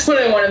and that's what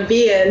I want to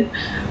be in,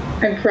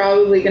 I'm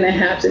probably going to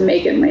have to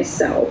make it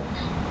myself.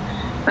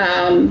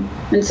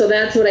 And so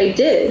that's what I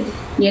did,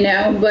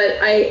 but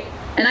I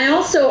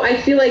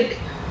feel like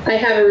I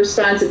have a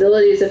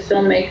responsibility as a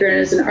filmmaker and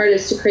as an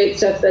artist to create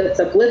stuff that's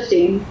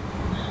uplifting.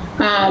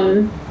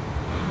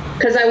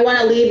 Because I want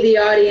to leave the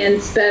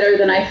audience better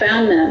than I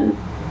found them.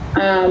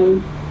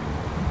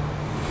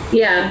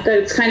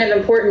 That's kind of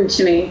important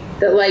to me,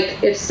 that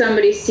like if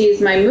somebody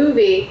sees my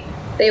movie,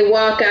 they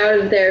walk out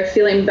of there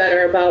feeling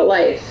better about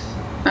life,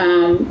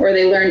 or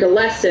they learned a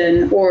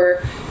lesson,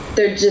 or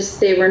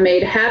they were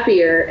made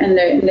happier, and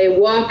they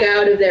walk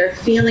out of there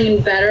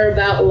feeling better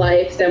about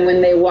life than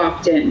when they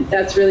walked in.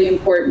 That's really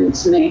important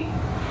to me.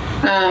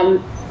 I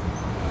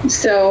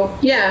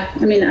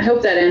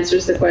hope that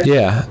answers the question.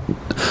 Yeah,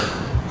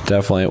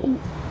 definitely.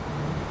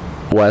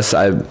 Wes,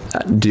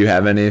 do you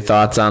have any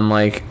thoughts on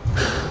like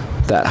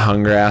that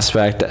hunger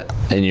aspect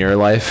in your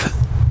life?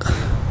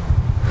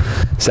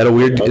 Is that a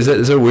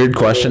weird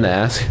question to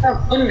ask? Oh,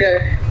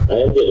 hunger. I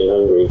am getting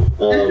hungry.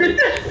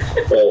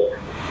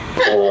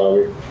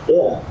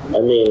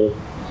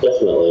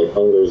 Definitely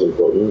hunger is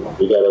important.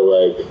 You gotta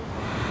want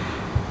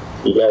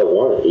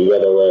it. You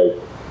gotta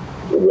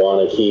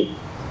want to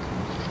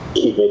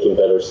keep making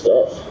better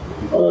stuff.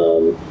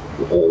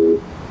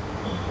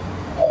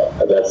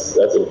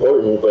 That's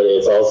important, but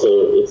it's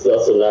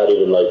also not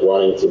even like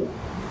wanting to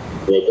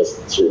make a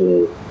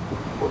certain,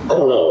 I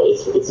don't know,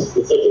 it's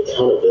like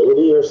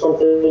accountability or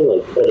something.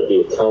 Like you gotta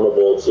be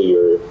accountable to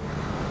your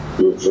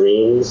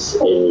dreams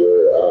and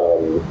your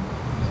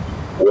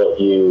what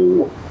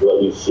you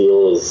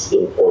feel is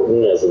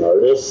important as an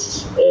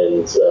artist,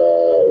 and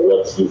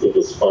what you think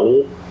is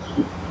funny,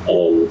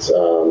 and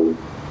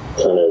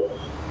kind of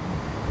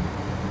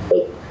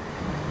like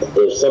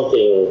there's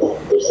something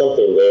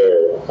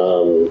there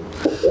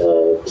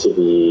to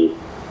be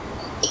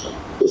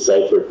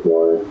deciphered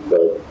more,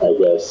 but I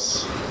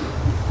guess.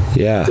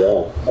 Yeah.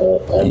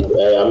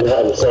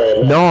 I'm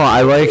sorry. No,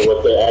 I like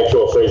what the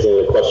actual phrasing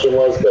of the question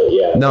was, but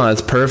yeah. No,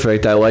 that's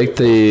perfect. I like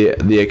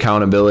the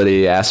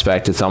accountability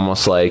aspect. It's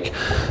almost like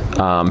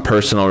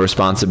personal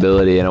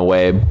responsibility in a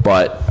way,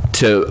 but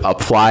to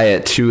apply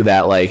it to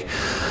that like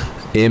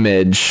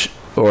image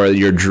or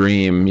your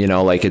dream,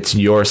 like it's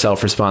your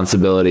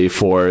self-responsibility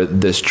for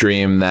this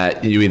dream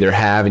that you either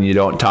have and you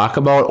don't talk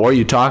about, or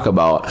you talk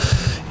about.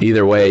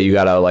 Either way, you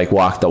gotta like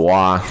walk the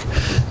walk.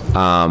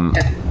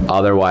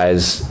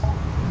 Otherwise,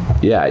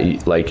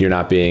 you're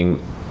not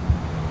being,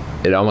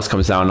 it almost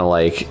comes down to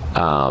like,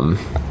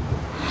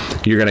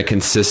 you're going to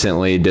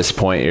consistently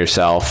disappoint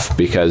yourself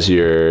because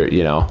you're,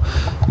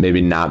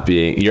 maybe not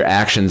being, your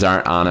actions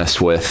aren't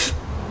honest with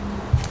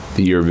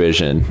your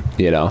vision,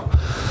 Yeah.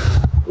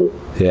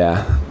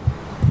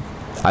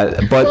 I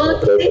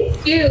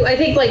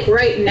think like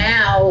right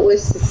now with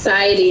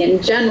society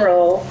in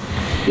general,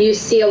 you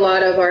see a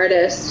lot of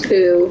artists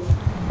who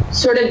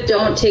sort of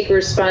don't take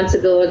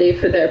responsibility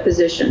for their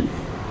position.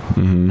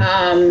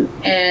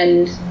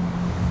 And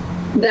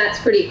that's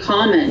pretty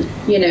common,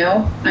 you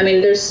know? I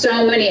mean, there's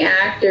so many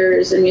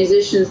actors and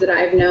musicians that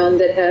I've known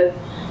that have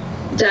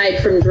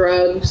died from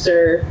drugs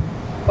or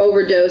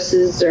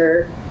overdoses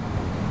or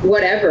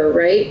whatever,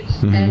 right?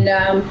 And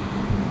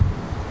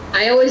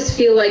I always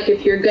feel like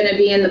if you're going to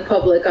be in the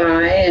public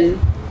eye, and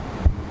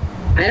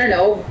I don't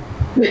know,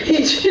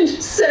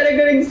 just set a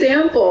good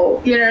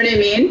example, you know what I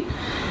mean?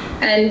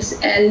 And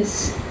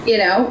you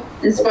know,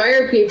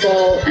 inspire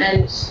people,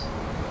 and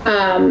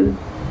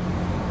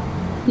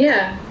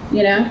yeah,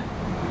 you know,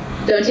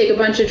 don't take a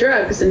bunch of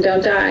drugs and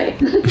don't die at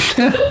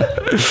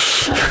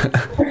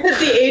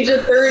the age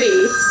of 30.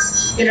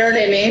 You know what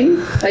I mean?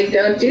 Like,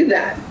 don't do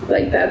that.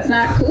 Like, that's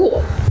not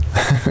cool.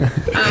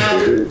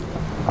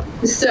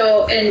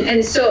 So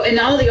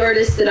all the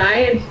artists that I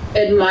have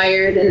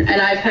admired, and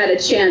I've had a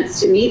chance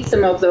to meet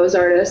some of those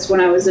artists when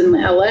I was in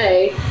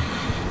LA,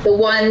 the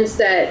ones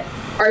that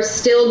are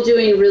still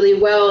doing really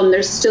well and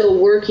they're still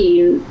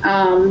working,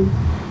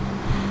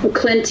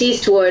 Clint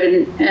Eastwood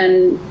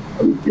and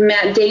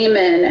Matt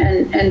Damon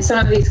and some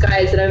of these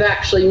guys that I've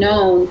actually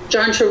known,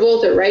 John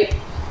Travolta, right?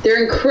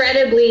 They're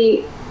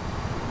incredibly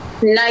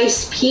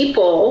nice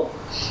people.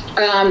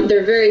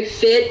 They're very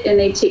fit and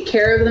they take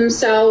care of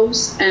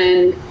themselves,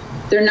 and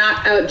they're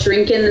not out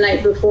drinking the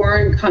night before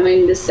and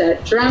coming to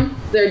set drunk.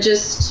 They're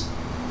just,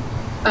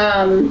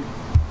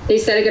 they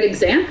set a good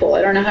example.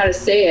 I don't know how to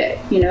say it.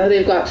 You know,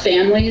 they've got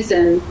families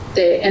and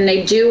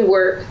they do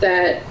work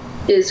that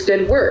is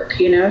good work,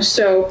 you know?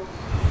 So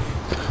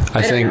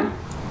I think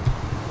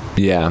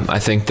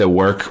the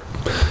work,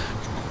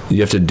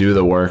 you have to do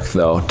the work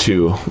though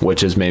too,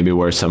 which is maybe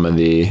where some of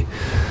the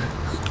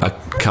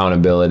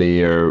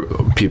accountability, or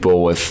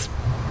people with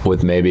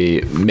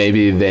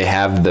maybe they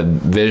have the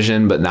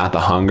vision but not the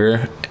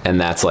hunger, and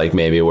that's like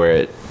maybe where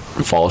it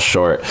falls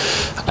short.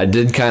 I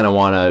did kind of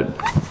want to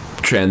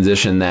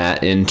transition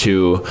that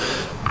into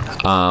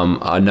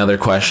another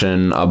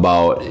question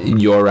about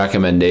your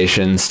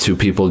recommendations to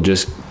people,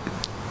 just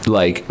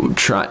like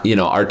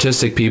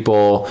artistic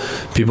people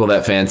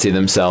that fancy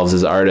themselves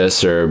as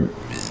artists, or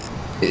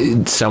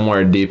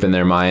somewhere deep in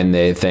their mind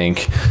they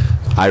think,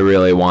 I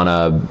really want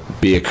to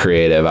be a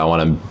creative, I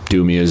want to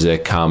do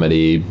music,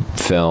 comedy,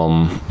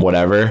 film,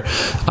 whatever.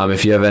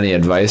 If you have any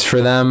advice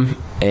for them.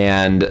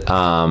 And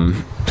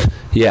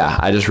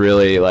I just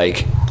really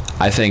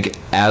I think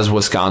as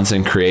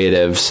Wisconsin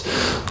creatives,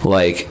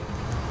 like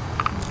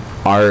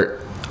art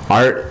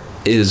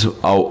is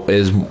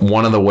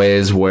one of the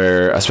ways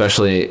where,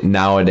 especially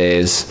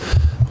nowadays,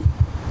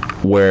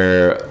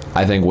 where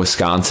I think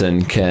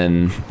Wisconsin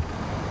can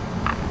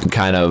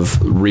kind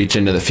of reach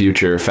into the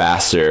future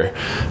faster,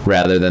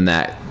 rather than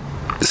that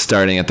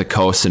starting at the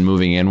coast and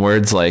moving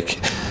inwards.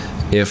 Like,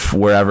 if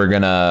we're ever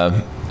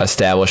gonna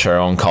establish our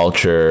own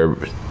culture,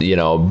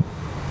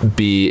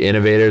 be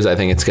innovators, I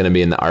think it's going to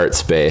be in the art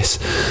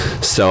space.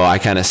 So I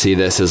kind of see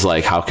this as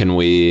like, how can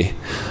we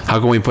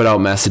put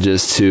out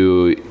messages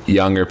to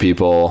younger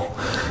people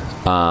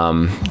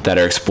that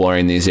are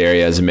exploring these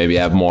areas and maybe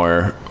have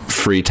more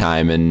free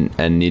time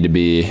and need to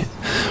be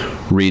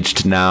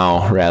reached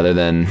now rather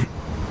than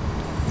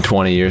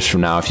 20 years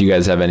from now. If you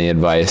guys have any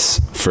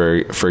advice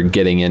for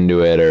getting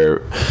into it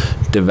or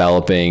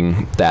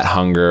developing that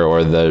hunger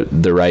or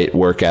the right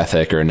work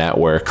ethic or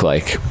network,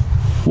 like,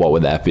 what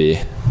would that be?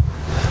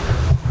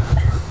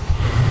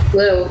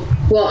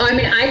 Well, I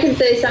mean, I can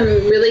say some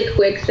really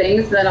quick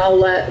things, then I'll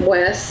let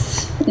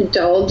Wes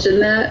indulge in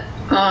that.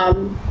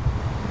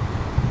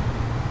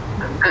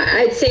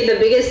 I'd say the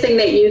biggest thing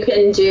that you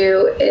can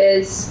do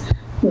is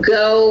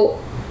go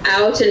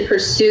out and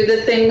pursue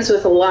the things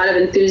with a lot of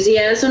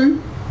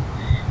enthusiasm,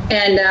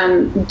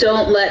 and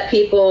don't let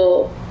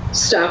people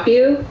stop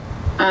you.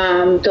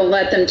 Don't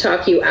let them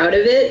talk you out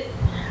of it.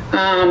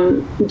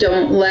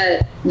 Don't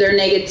let their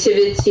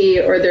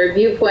negativity or their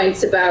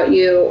viewpoints about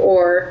you,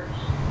 or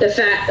the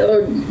fact,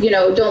 or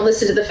don't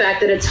listen to the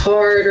fact that it's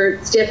hard or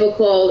it's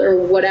difficult or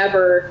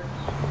whatever.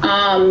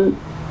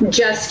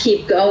 Just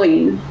keep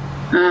going.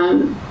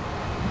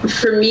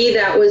 For me,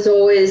 that was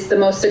always the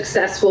most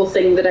successful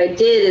thing that I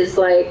did, is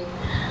like,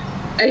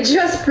 I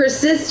just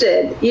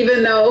persisted,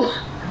 even though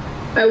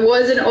I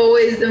wasn't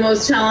always the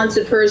most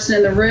talented person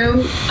in the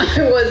room.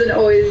 I wasn't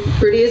always the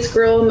prettiest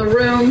girl in the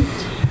room.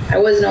 I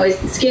wasn't always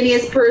the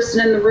skinniest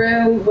person in the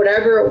room.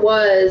 Whatever it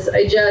was,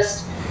 I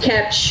just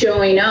kept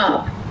showing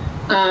up.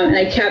 And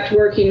I kept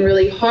working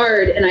really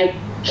hard, and I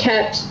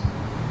kept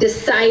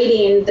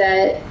deciding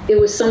that it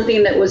was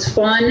something that was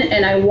fun,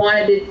 and I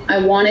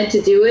wanted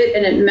to do it,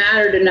 and it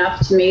mattered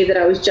enough to me that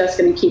I was just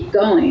going to keep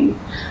going.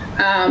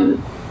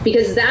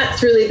 Because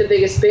that's really the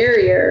biggest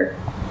barrier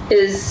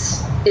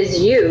is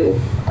you.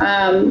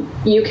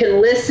 You can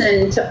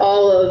listen to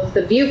all of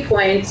the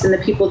viewpoints and the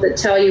people that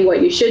tell you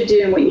what you should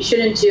do and what you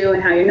shouldn't do,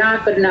 and how you're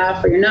not good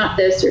enough, or you're not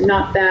this, or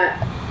not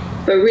that.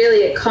 But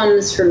really it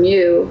comes from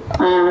you.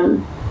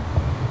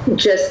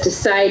 Just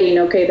deciding,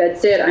 okay,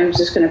 that's it. I'm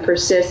just going to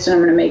persist and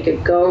I'm going to make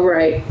it go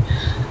right.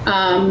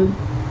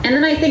 And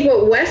then I think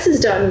what Wes has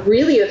done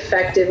really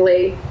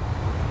effectively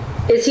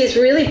is he's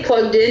really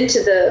plugged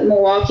into the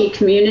Milwaukee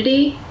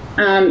community.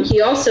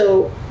 He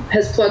also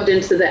has plugged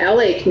into the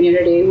LA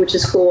community, which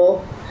is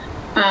cool.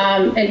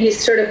 And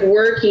he's sort of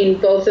working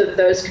both of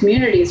those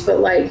communities, but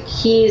like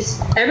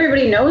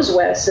everybody knows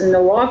Wes in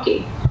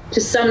Milwaukee to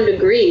some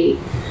degree.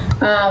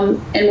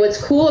 And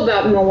what's cool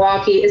about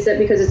Milwaukee is that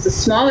because it's a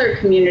smaller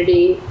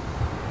community,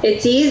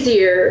 it's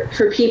easier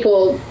for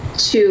people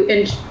to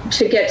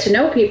get to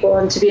know people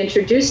and to be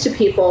introduced to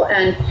people.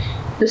 And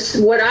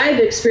what I've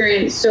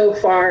experienced so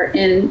far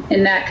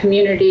in that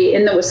community,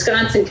 in the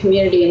Wisconsin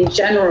community in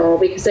general,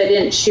 because I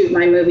didn't shoot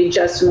my movie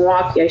just in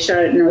Milwaukee, I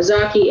shot it in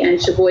Ozaki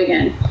and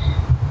Sheboygan,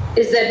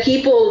 is that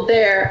people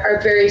there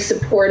are very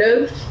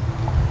supportive.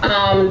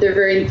 They're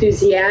very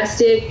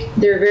enthusiastic.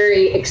 They're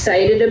very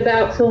excited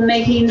about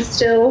filmmaking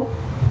still.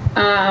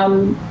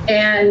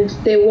 And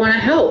they want to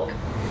help.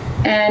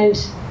 And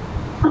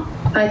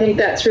I think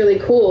that's really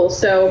cool.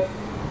 So,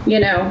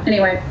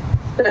 anyway,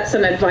 that's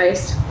some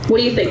advice. What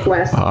do you think,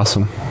 Wes?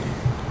 Awesome.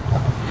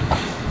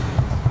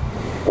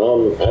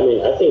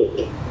 I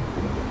think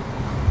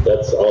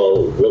that's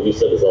all, what you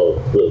said is all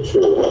really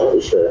true,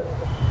 for sure.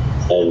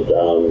 And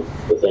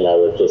the thing I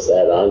would just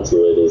add on to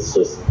it is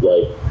just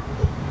like,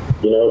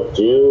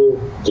 do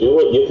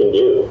what you can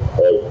do.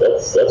 Like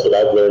that's what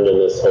I've learned in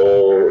this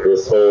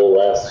whole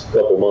last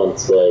couple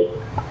months. Like,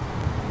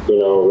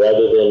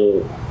 rather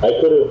than, I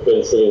could have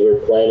been sitting here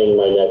planning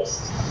my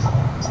next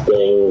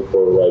thing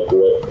for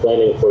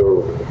planning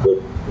for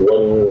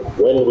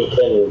when we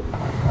can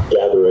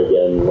gather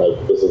again,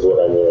 like this is what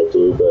I'm going to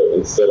do. But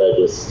instead I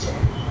just,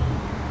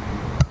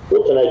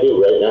 what can I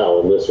do right now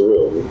in this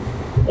room?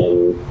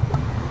 And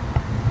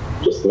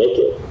just make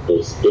it,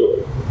 just do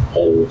it.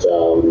 And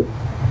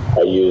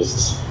I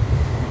used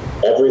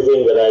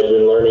everything that I'd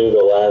been learning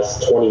the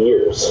last 20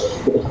 years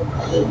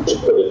to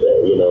put it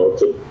there,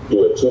 to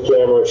do a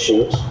 2-camera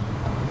shoot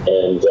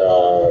and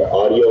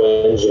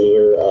audio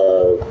engineer a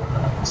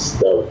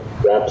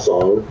rap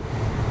song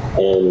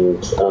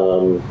and,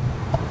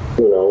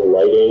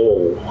 lighting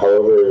and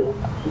however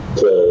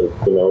to,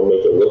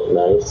 make it look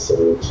nice,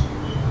 and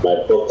my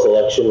book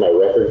collection, my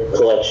record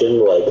collection,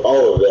 like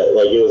all of that,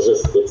 like it was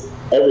just, it's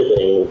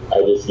everything.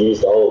 I just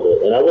used all of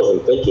it, and I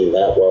wasn't thinking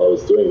that while I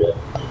was doing it.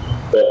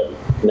 But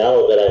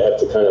now that I have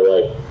to kind of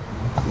like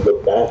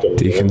look back and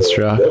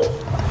deconstruct,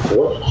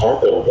 what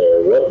happened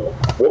there?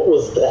 What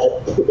was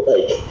that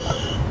like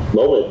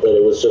moment that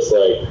it was just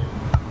like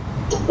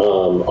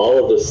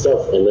all of this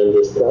stuff, and then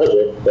this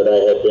project that I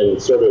had been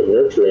sort of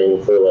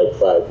nurturing for like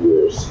 5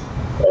 years,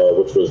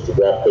 which was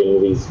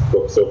wrapping these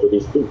books over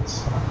these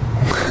beats.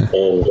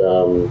 And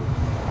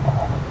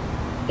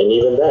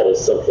even that is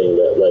something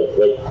that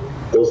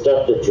like those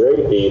Dr.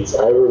 Dre beats,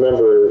 I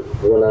remember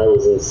when I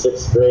was in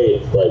 6th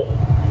grade, like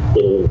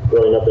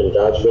growing up in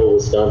Dodgeville,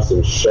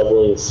 Wisconsin,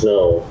 shoveling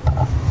snow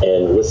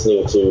and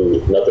listening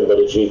to Nothing But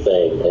a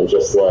G-Thing and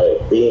just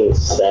like being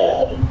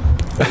sad.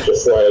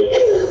 Just like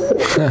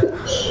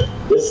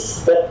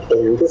this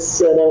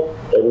setup,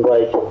 and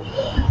like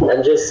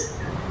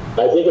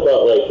I think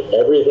about like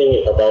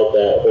everything about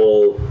that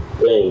whole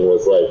thing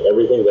was like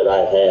everything that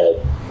I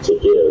had to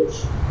give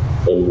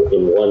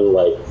in one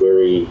like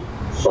very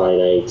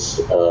finite,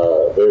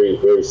 very,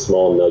 very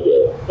small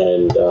nugget.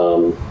 And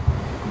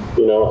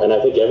and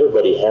I think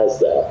everybody has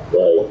that,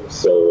 like,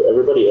 so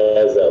everybody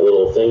has that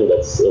little thing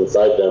that's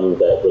inside them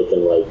that they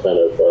can like kind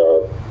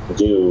of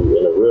do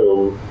in a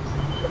room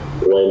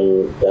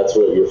when that's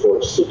what you're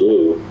forced to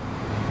do.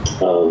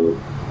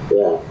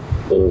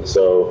 And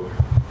so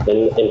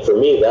and for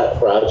me, that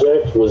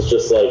project was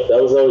just like,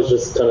 that was always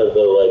just kind of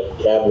the like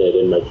cabinet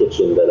in my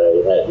kitchen that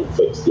I hadn't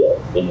fixed yet.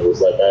 And it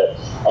was like,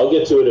 I'll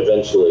get to it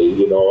eventually,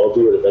 I'll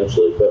do it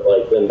eventually. But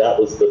like, then that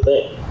was the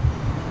thing.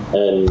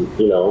 And,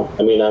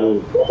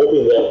 I'm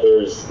hoping that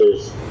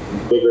there's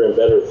bigger and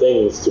better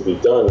things to be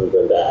done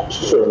than that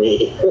for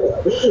me,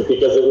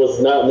 because it was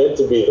not meant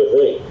to be the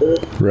thing.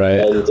 Right.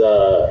 And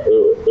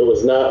it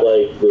was not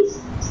like this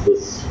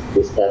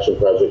passion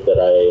project that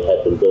I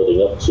had been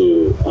building up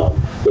to,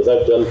 because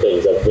I've done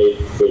things, I've made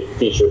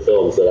feature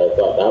films that I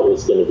thought that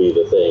was going to be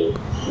the thing,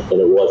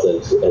 and it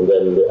wasn't. And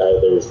then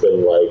there's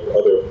been like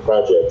other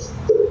projects,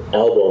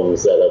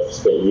 albums that I've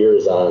spent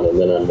years on, and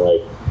then I'm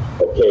like,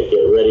 okay,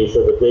 get ready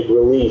for the big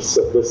release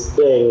of this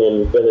thing,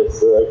 and then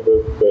it's like,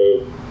 okay,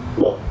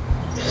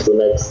 the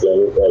next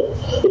thing, like,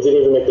 it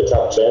didn't even make the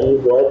top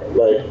 10, what?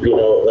 Like,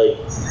 like,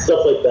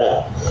 stuff like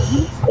that.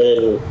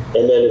 And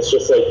then it's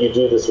just like, you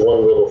do this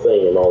one little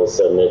thing, and all of a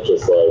sudden it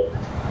just like,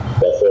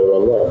 that's what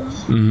everyone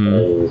loves. Mm-hmm.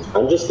 And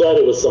I'm just glad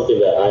it was something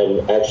that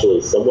I'm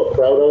actually somewhat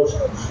proud of.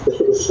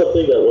 It was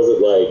something that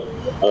wasn't like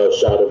a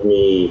shot of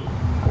me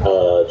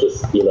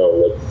just,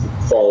 like,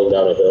 falling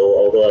down a hill,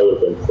 although I would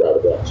have been proud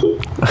of that too.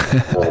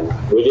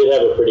 We did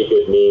have a pretty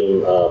good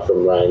meme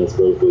from Ryan's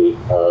movie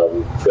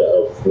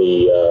of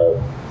me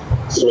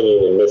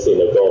swinging and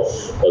missing a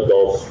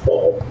golf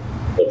ball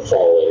and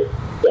falling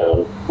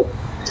down.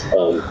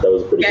 That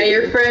was pretty good.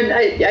 Your friend,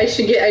 I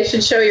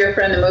should show your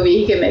friend the movie.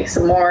 He can make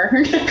some more.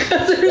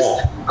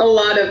 A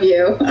lot of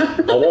you. I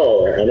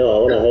know. I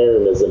want to hire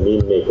him as a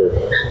meme maker.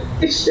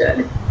 You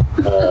should.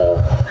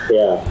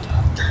 Yeah.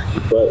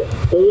 But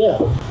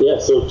yeah.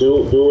 So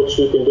do what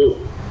you can do.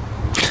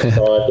 That's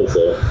all I can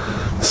say.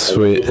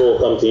 Sweet. And people will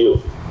come to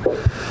you.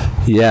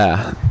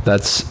 Yeah,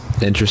 that's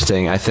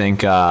interesting. I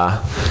think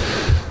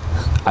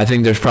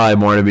there's probably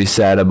more to be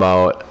said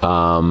about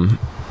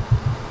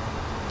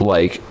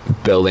like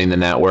building the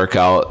network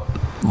out.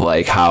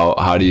 Like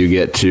how do you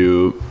get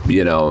to,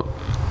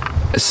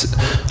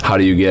 how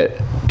do you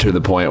get to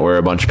the point where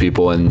a bunch of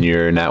people in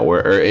your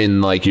network or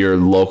in like your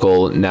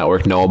local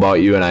network know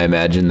about you? And I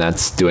imagine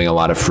that's doing a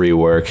lot of free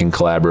work and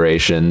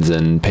collaborations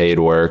and paid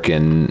work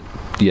and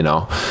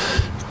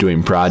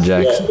doing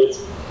projects. Yeah,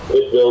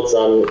 it builds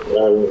on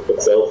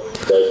itself.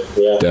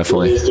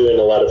 Definitely. It is doing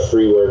a lot of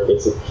free work.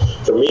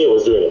 For me, it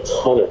was doing a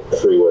ton of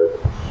free work,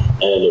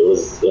 and it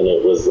was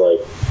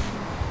like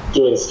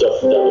doing stuff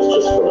that was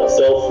just for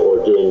myself, or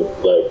doing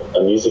like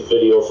a music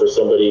video for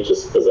somebody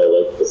just because I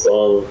liked the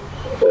song,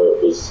 or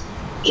it was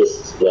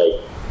just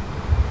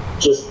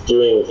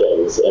doing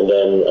things. And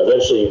then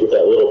eventually you get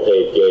that little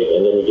paid gig,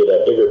 and then you get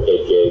that bigger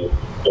paid gig,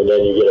 and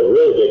then you get a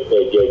really big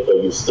paid gig,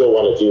 but you still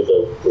want to do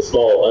the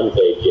small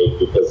unpaid gig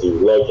because you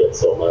like it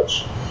so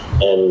much.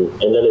 And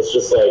then it's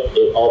just like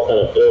it all kind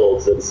of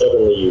builds, and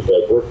suddenly you've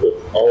like worked with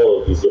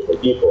all of these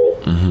different people,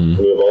 and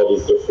you have all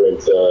these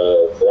different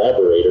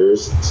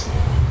collaborators,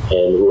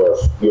 and who are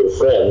your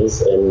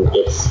friends, and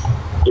it's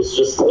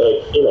just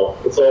like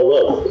it's all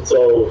love.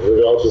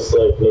 We're all just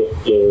like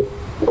making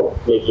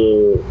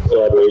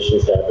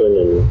collaborations happen,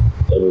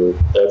 and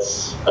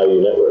that's how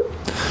you network.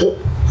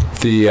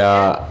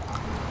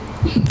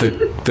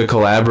 The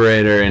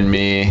collaborator in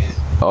me,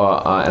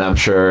 and I'm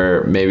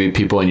sure maybe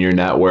people in your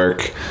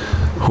network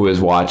who is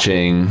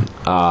watching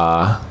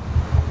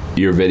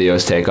your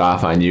videos take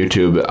off on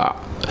YouTube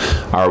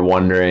are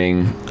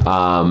wondering,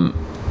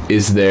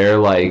 is there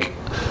like,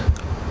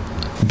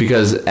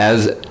 because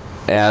as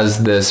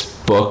this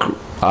book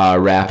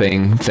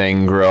wrapping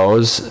thing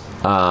grows,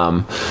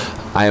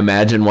 I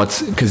imagine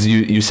because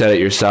you said it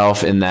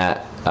yourself in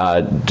that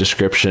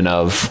description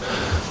of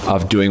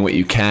doing what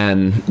you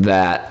can,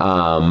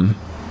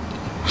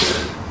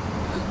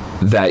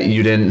 that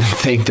you didn't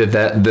think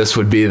that this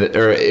would be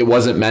or it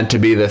wasn't meant to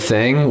be the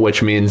thing,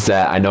 which means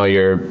that I know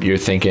you're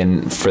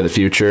thinking for the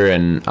future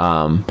and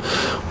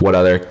what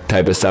other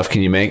type of stuff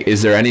can you make.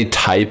 Is there any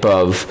type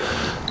of,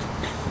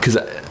 because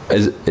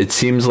it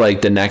seems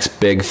like the next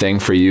big thing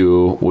for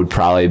you would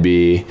probably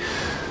be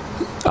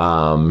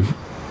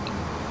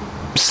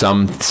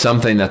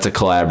something that's a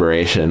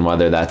collaboration,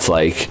 whether that's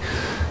like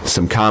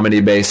some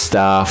comedy based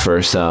stuff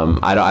or some,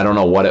 I don't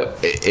know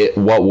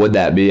what would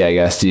that be, I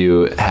guess. Do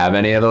you have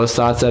any of those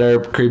thoughts that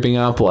are creeping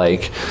up?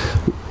 Like,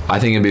 I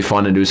think it'd be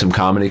fun to do some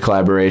comedy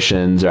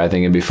collaborations, or I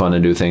think it'd be fun to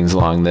do things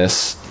along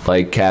this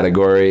like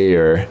category,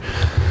 or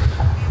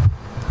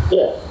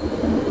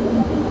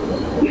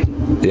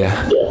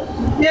yeah.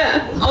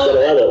 A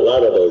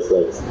lot of those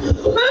things.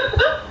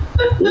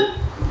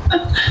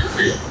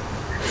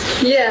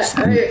 Yeah,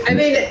 I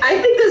mean,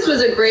 I think this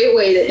was a great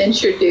way to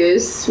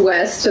introduce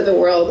Wes to the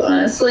world,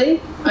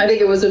 honestly. I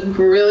think it was a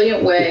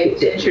brilliant way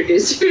to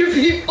introduce you to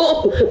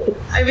people.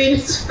 I mean,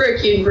 it's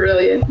freaking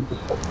brilliant.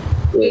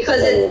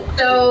 Because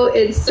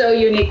it's so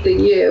uniquely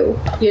you,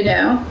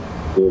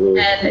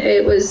 And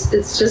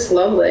it's just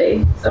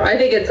lovely. So I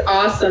think it's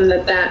awesome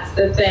that that's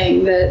the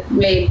thing that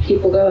made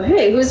people go,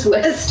 hey, who's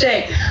Wes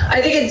Tank?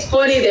 I think it's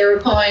funny they were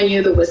calling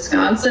you the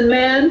Wisconsin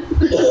man.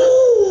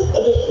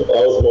 I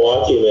was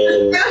Milwaukee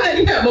man.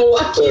 Yeah,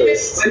 Milwaukee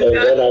first, and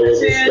then I was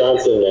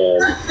Wisconsin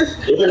man.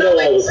 Even though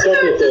I was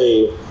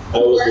technically, I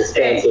was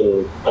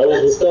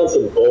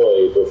Wisconsin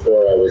boy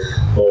before I was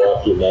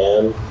Milwaukee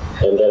man,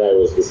 and then I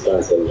was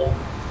Wisconsin man.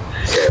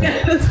 So,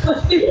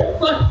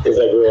 because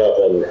I grew up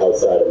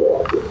outside of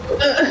Milwaukee.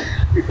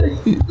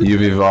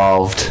 You've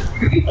evolved.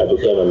 I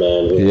became a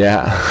man.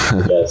 Yeah.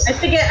 Yes. I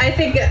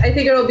think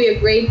it'll be a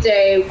great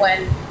day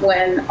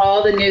when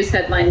all the news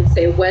headlines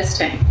say Wes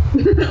Tank.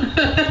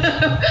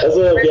 That's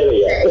what I'm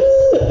getting at.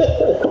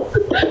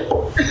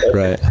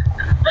 Right.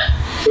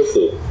 We'll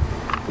see.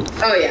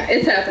 Oh yeah,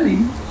 it's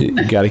happening.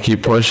 You got to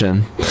keep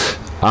pushing.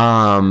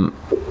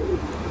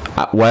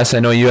 Wes, I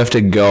know you have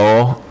to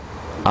go.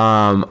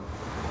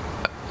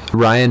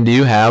 Ryan, do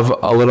you have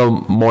a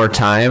little more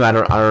time? I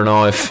don't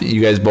know if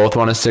you guys both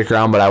want to stick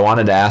around, but I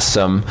wanted to ask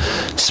some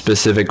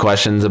specific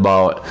questions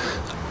about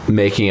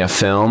making a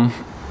film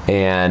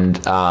and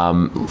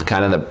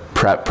kind of the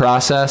prep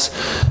process.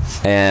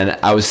 And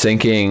I was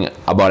thinking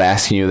about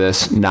asking you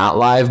this not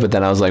live, but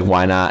then I was like,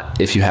 why not,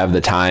 if you have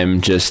the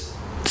time, just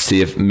see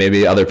if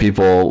maybe other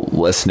people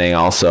listening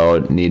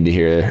also need to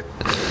hear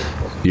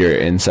your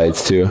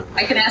insights too.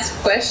 I can ask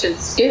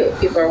questions too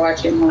if people are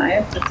watching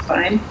live. That's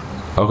fine.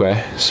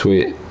 Okay,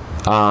 sweet.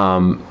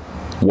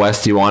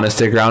 Wes, do you want to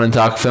stick around and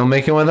talk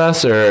filmmaking with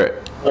us, or?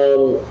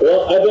 Well,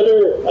 I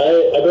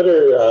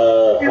better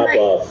hop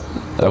off.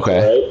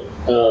 Okay. Right?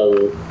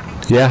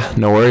 Yeah,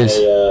 no worries.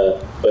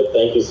 But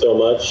thank you so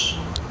much,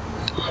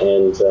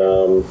 and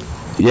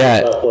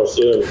yeah. talk more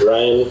soon,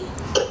 Ryan.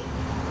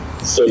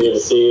 So good to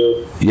see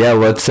you. Yeah,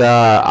 let's.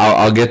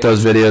 I'll get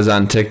those videos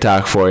on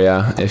TikTok for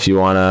you if you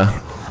want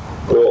to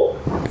Cool.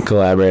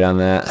 collaborate on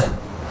that.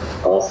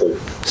 Awesome.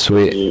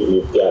 Sweet.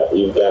 You've got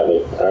me.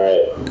 All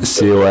right.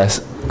 See you, Wes.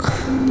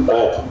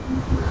 Bye.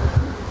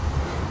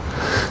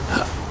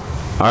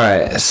 All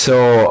right.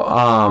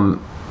 So,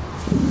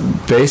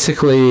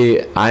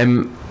 basically,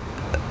 I'm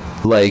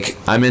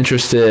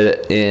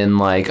interested in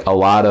like a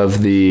lot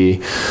of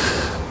the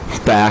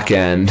back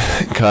end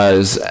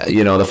because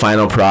the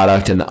final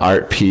product and the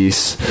art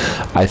piece,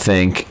 I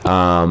think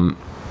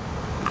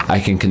I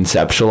can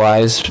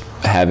conceptualize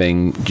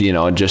having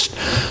just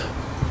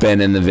been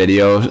in the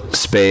video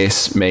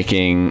space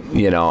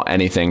making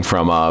anything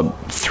from a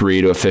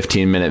 3 to a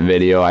 15-minute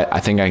video. I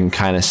think I can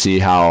kind of see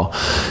how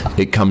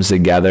it comes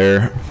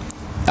together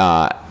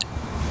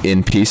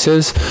in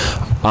pieces.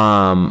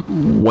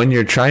 When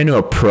you're trying to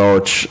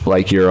approach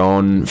like your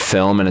own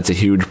film and it's a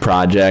huge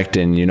project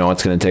and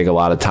it's going to take a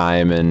lot of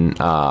time and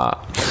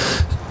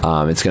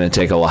it's going to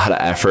take a lot of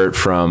effort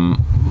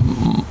from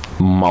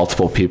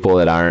multiple people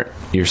that aren't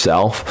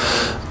yourself,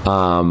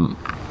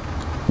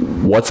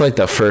 what's like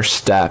the first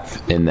step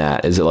in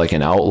that? Is it like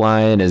an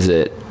outline? Is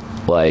it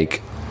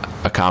like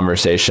a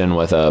conversation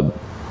with a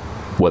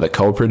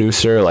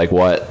co-producer? Like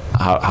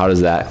how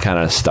does that kind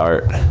of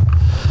start?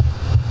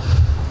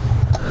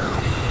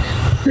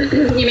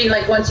 You mean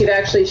like once you've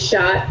actually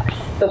shot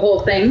the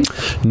whole thing?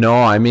 No,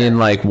 I mean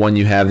like when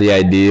you have the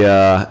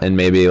idea and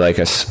maybe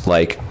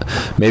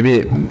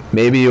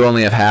maybe you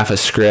only have half a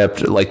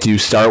script. Like, do you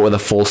start with a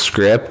full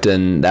script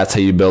and that's how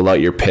you build out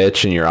your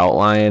pitch and your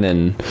outline?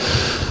 And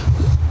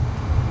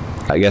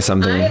I guess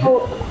I'm thinking,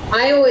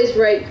 I always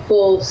write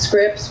full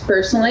scripts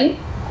personally.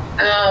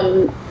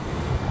 I've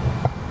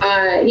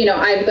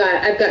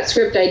got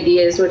script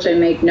ideas which I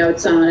make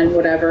notes on and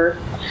whatever.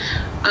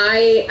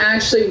 I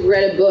actually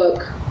read a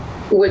book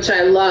which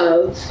I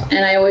love,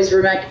 and I always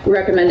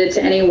recommend it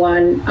to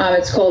anyone.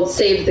 It's called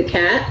Save the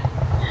Cat,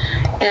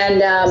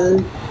 and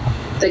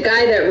the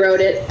guy that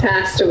wrote it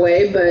passed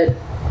away, but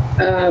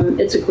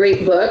it's a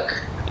great book.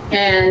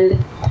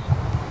 And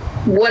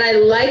what I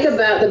like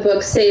about the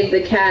book Save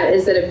the Cat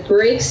is that it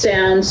breaks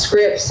down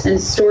scripts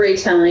and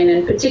storytelling,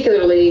 and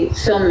particularly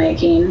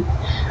filmmaking,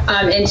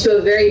 into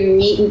a very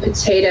meat and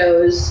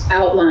potatoes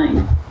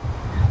outline.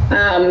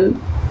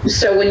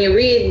 So when you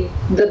read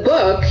the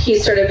book, he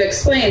sort of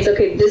explains,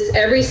 okay,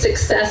 every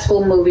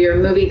successful movie or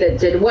movie that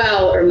did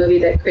well or movie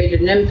that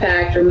created an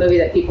impact or movie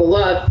that people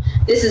loved,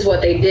 this is what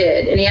they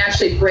did. And he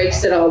actually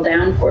breaks it all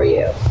down for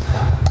you.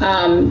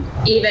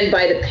 Even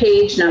by the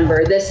page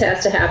number, this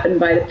has to happen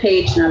by the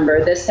page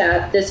number. This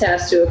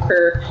has to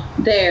occur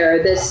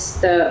there.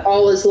 The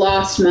all is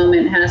lost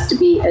moment has to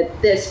be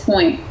at this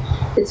point.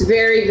 It's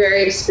very,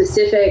 very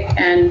specific.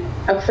 And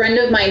a friend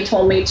of mine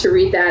told me to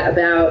read that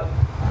about,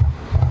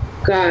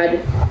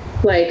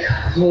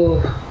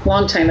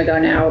 long time ago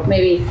now,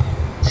 maybe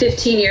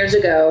 15 years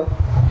ago.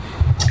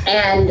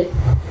 And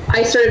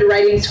I started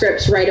writing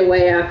scripts right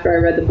away after I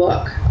read the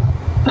book.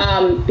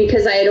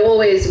 Because I had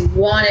always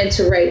wanted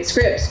to write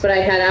scripts, but I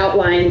had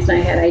outlines and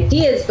I had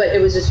ideas, but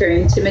it was just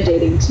very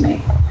intimidating to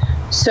me.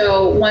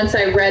 So once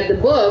I read the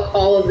book,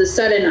 all of a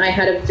sudden I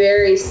had a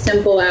very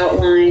simple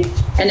outline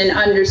and an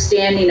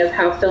understanding of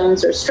how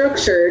films are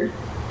structured,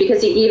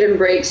 because he even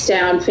breaks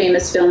down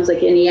famous films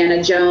like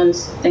Indiana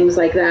Jones, things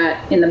like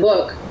that in the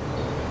book.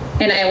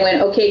 And I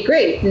went, okay,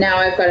 great. Now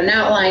I've got an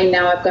outline.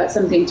 Now I've got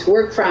something to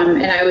work from.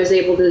 And I was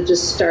able to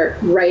just start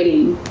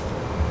writing.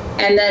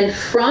 And then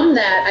from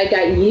that, I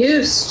got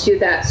used to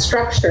that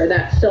structure,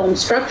 that film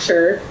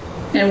structure.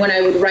 And when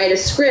I would write a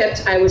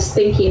script, I was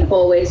thinking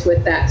always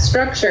with that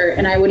structure.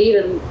 And I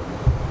even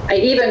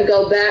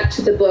go back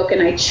to the book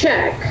and I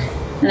check.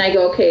 And I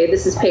go, okay,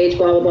 this is page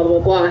blah, blah, blah, blah,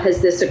 blah. Has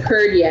this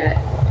occurred yet?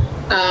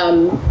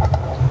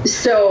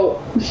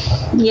 So,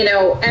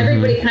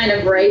 everybody kind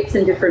of writes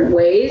in different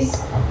ways.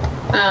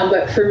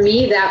 But for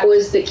me, that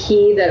was the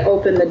key that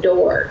opened the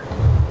door.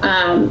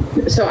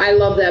 So I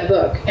love that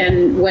book.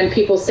 And when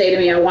people say to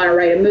me, I want to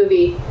write a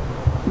movie,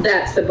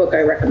 that's the book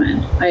I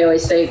recommend. I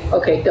always say,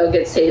 okay, go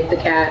get Save the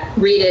Cat,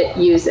 read it,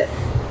 use it.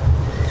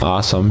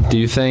 Awesome. Do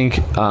you think,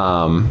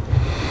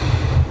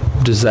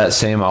 does that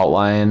same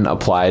outline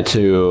apply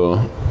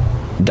to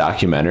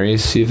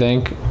documentaries, you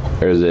think?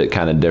 Or is it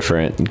kind of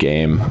different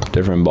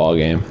ball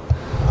game?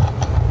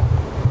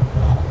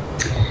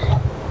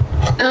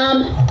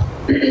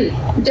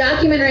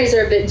 Documentaries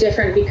are a bit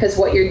different because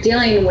what you're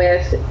dealing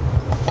with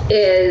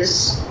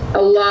is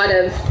a lot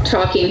of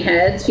talking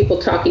heads, people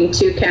talking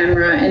to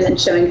camera and then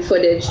showing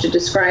footage to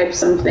describe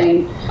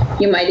something.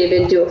 You might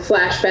even do a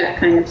flashback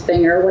kind of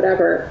thing or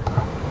whatever.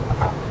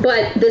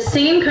 But the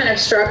same kind of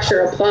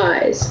structure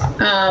applies,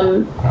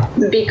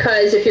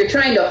 because if you're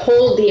trying to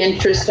hold the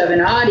interest of an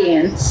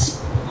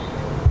audience,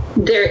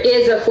 there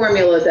is a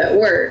formula that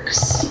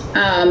works.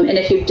 And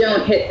if you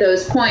don't hit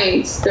those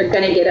points, they're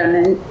going to get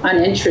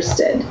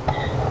uninterested.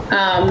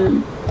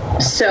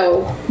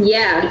 So,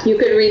 yeah, you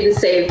could read the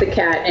Save the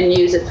Cat and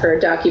use it for a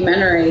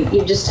documentary.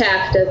 You just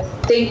have to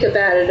think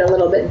about it a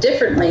little bit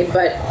differently.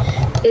 But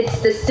it's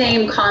the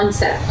same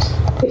concept.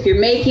 If you're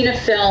making a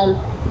film,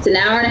 it's an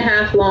hour and a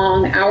half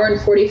long, hour and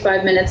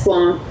 45 minutes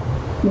long.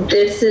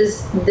 This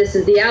is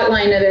the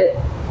outline of it,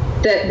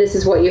 that this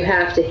is what you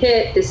have to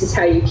hit. This is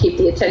how you keep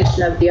the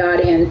attention of the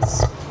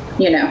audience,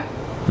 you know.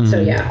 So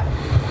yeah.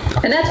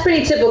 And that's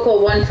pretty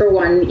typical one for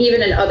one,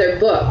 even in other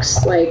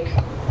books. Like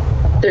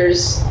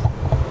there's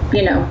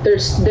a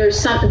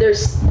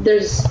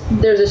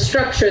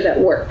structure that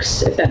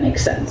works, if that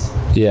makes sense.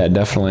 Yeah,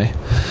 definitely.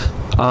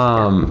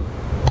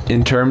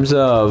 In terms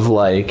of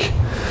like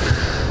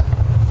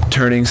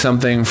turning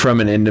something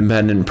from an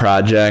independent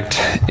project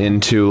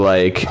into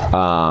like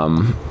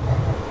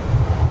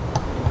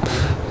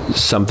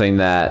something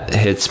that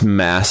hits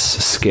mass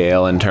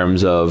scale in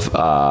terms of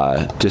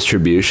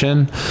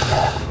distribution,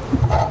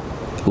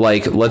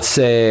 like let's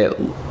say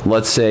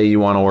you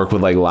want to work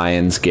with like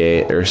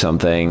Lionsgate or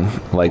something,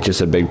 like just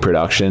a big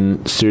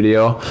production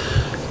studio.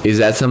 Is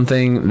that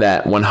something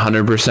that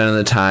 100% of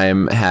the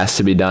time has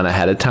to be done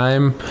ahead of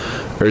time?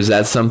 Or is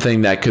that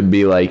something that could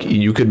be like,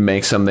 you could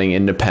make something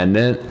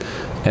independent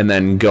and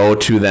then go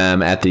to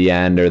them at the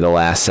end or the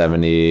last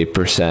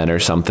 70% or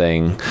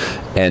something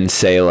and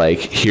say like,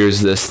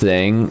 here's this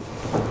thing,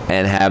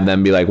 and have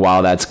them be like,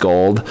 wow, that's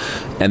gold.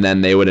 And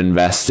then they would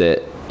invest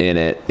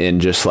in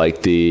just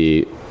like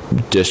the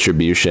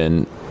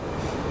distribution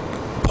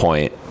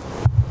point.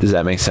 Does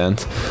that make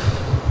sense?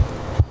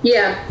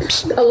 Yeah,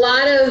 a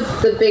lot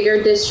of the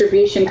bigger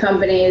distribution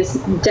companies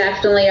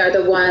definitely are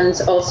the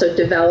ones also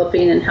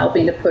developing and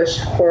helping to push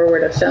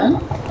forward a film.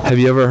 Have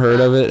you ever heard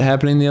of it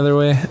happening the other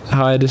way,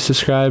 how I just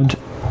described?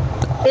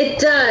 It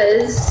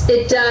does.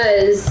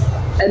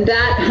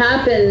 That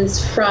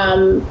happens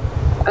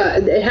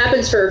it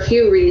happens for a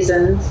few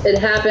reasons. It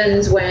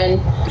happens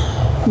when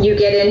you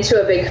get into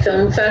a big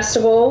film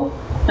festival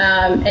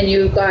and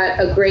you've got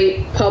a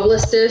great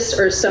publicist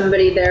or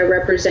somebody there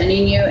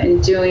representing you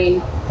and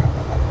doing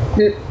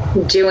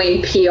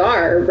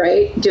PR,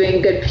 right?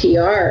 Doing good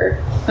PR,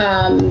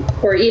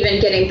 or even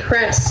getting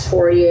press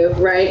for you,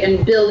 right?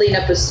 And building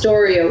up a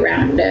story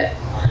around it.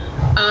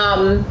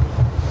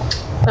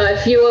 A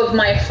few of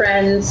my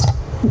friends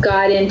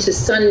got into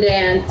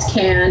Sundance,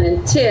 Cannes,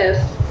 and TIFF,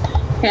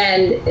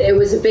 and it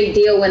was a big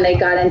deal when they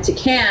got into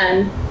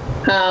Cannes.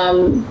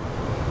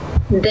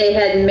 They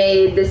had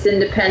made this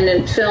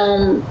independent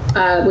film,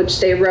 which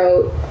they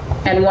wrote,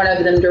 and one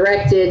of them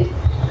directed.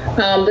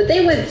 But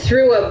they went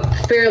through a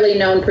fairly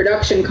known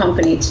production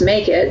company to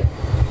make it.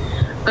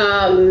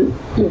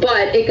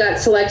 But it got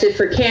selected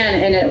for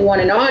Cannes and it won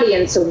an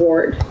audience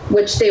award,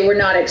 which they were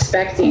not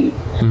expecting.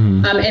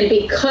 And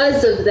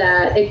because of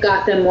that, it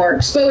got them more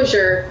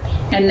exposure.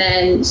 And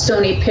then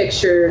Sony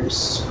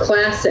Pictures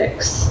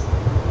Classics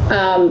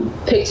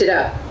picked it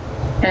up.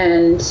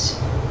 And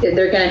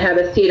they're going to have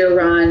a theater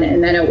run,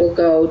 and then it will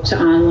go to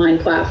online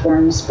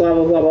platforms, blah,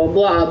 blah, blah, blah,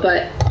 blah.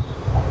 But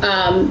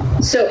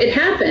so it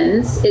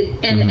happens,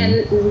 and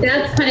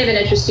that's kind of an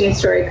interesting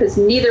story because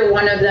neither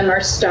one of them are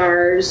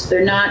stars.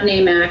 They're not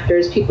name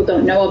actors. People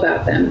don't know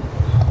about them.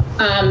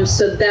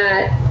 So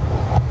that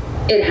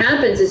it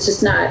happens. It's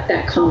just not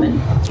that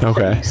common.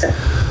 Okay.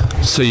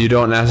 So you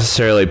don't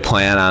necessarily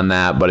plan on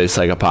that, but it's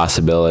like a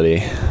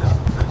possibility.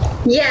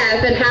 Yeah,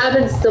 if it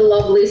happens, it's a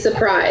lovely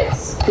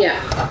surprise. Yeah.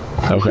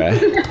 Okay.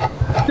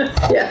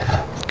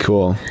 Yeah.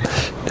 Cool.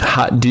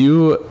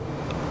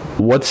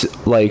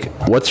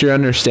 What's your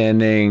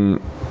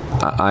understanding?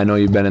 I know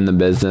you've been in the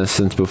business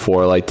since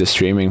before, like the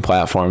streaming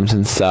platforms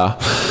and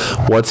stuff.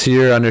 What's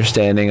your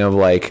understanding of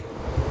like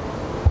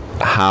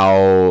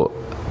how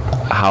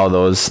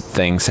those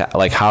things,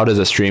 like how does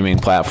a streaming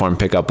platform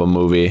pick up a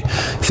movie?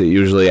 Is it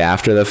usually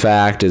after the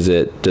fact? Does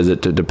it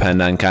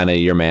depend on kind of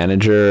your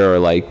manager or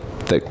like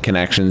the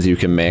connections you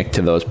can make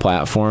to those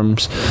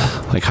platforms?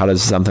 Like how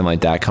does something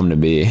like that come to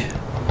be?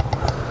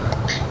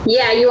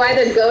 Yeah, you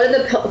either go to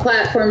the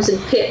platforms and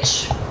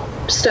pitch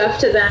stuff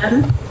to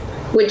them,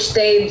 which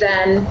they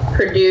then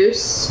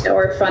produce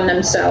or fund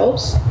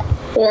themselves,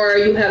 or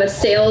you have a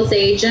sales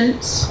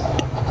agent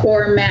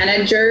or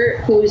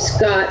manager who's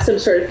got some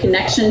sort of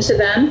connection to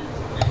them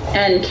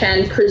and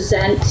can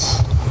present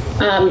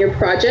your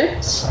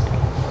project.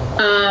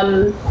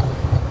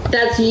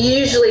 That's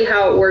usually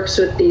how it works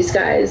with these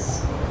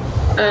guys.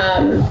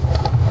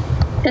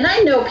 And I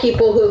know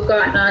people who have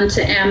gotten onto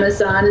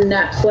Amazon and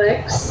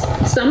Netflix.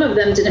 Some of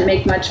them didn't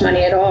make much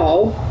money at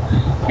all,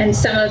 and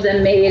some of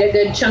them made a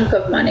good chunk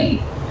of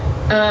money.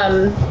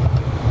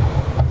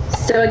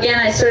 So again,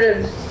 I sort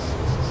of,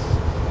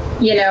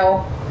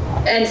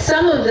 and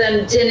some of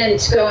them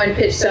didn't go and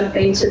pitch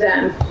something to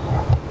them.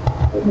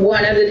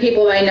 One of the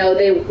people I know,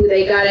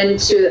 they got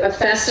into a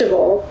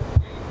festival,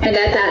 and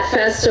at that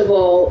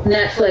festival,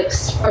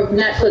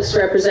 Netflix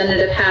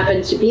representative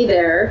happened to be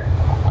there.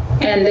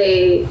 And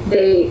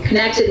they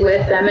connected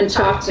with them and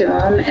talked to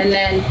them, and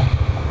then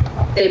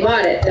they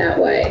bought it that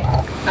way.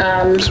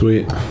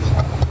 Sweet.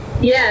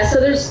 Yeah, so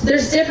there's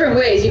different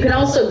ways. You can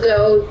also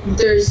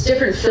there's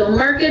different film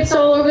markets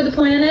all over the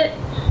planet.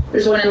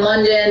 There's one in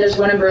London, there's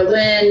one in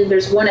Berlin,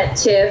 there's one at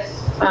TIFF,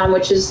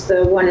 which is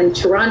the one in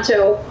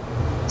Toronto.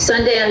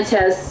 Sundance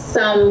has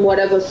somewhat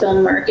of a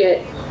film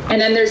market.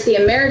 And then there's the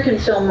American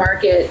film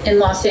market in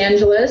Los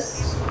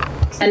Angeles.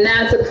 And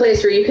that's a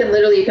place where you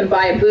can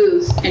buy a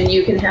booth and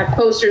you can have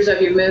posters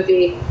of your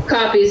movie,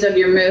 copies of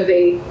your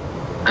movie,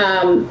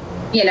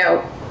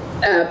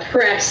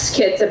 press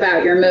kits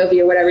about your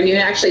movie or whatever. And you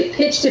can actually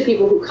pitch to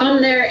people who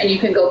come there, and you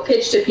can go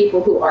pitch to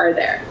people who are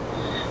there.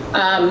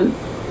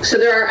 So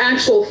there are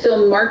actual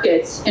film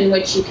markets in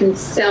which you can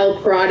sell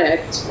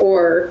product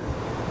or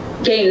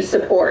gain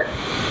support.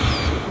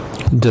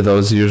 Do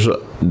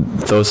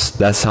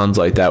that sounds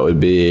like that would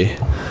be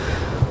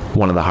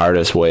one of the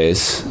hardest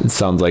ways. It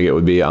sounds like it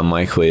would be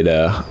unlikely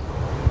to.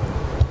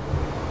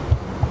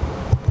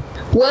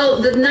 Well,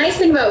 the nice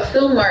thing about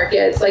film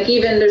markets, like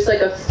even there's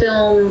a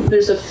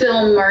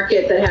film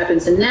market that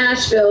happens in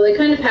Nashville. They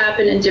kind of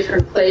happen in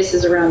different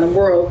places around the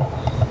world.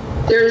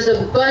 There's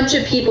a bunch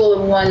of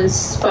people in one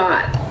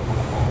spot.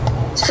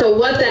 So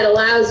what that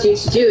allows you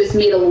to do is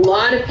meet a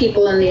lot of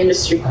people in the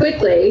industry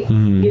quickly.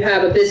 Mm-hmm. You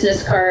have a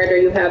business card or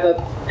you have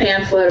a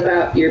pamphlet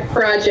about your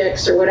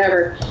projects or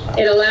whatever.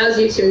 It allows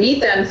you to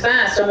meet them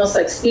fast, almost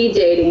like speed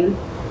dating.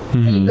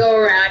 Mm-hmm. And you go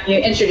around, you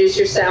introduce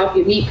yourself,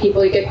 you meet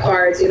people, you get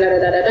cards, you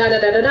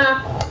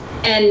da-da-da-da-da-da-da-da.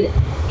 And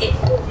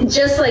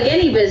just like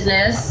any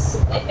business,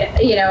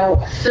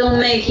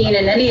 filmmaking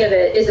and any of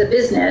it is a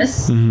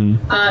business. Mm-hmm.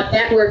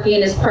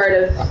 Networking is part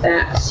of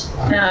that.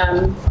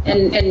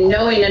 And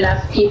knowing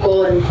enough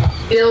people and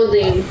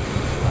building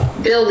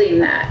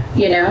that,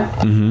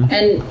 Mm-hmm.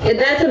 And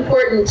that's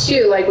important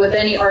too, like with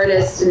any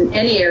artist in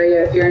any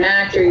area. If you're an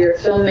actor, you're a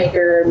filmmaker,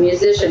 or a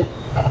musician,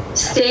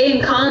 stay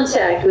in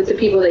contact with the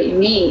people that you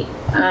meet.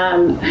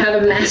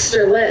 Have a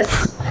master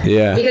list.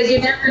 Yeah. Because you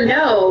never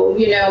know,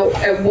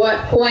 at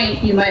what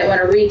point you might want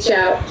to reach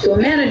out to a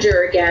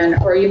manager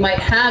again, or you might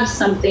have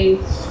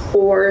something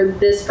for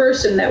this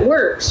person that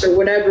works or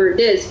whatever it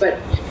is. But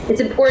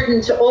it's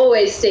important to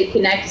always stay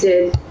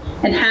connected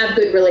and have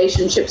good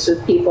relationships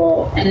with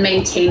people and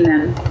maintain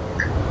them,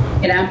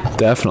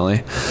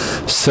 Definitely.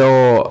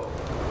 So,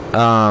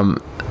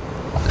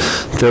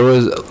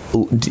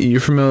 you're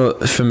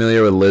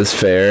familiar with Liz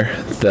Phair,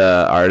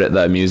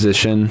 the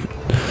musician?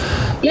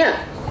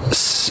 Yeah.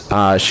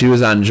 She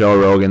was on Joe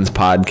Rogan's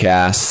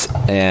podcast,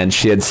 and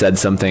she had said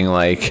something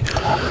like,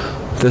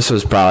 this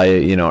was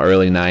probably,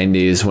 early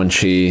 90s when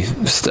she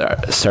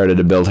started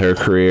to build her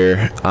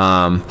career.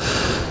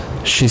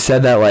 She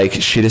said that,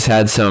 she just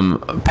had some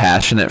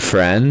passionate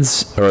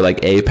friends, or,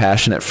 a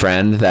passionate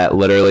friend that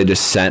literally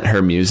just sent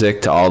her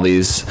music to all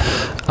these,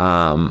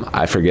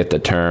 I forget the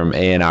term,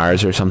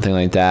 A&Rs or something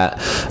like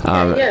that,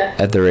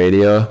 at the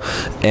radio.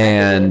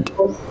 And,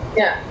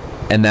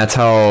 and that's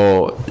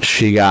how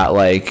she got,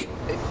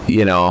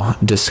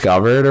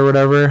 discovered or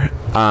whatever.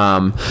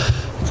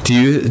 Do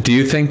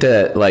you think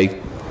that,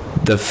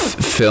 the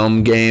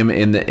film game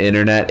in the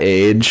internet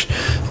age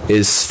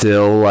is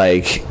still,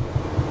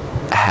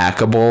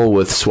 hackable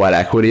with sweat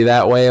equity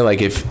that way?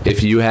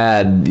 If you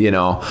had,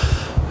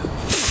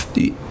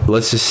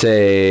 let's just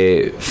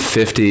say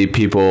 50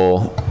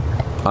 people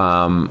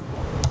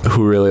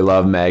who really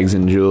love Mags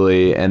and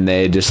Julie, and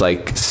they just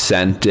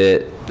sent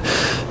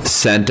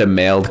a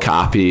mailed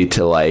copy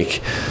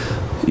to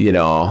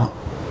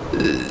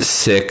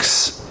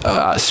 6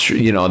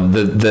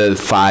 the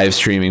 5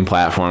 streaming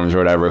platforms or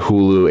whatever,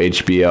 Hulu,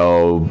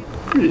 HBO,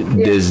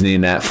 Disney,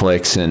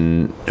 Netflix,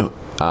 and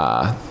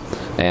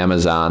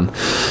Amazon.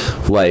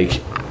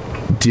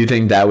 Do you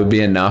think that would be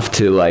enough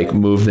to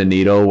move the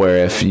needle,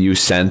 where if you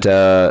sent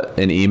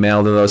an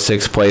email to those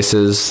 6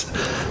 places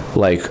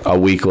a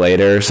week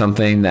later or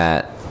something,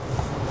 that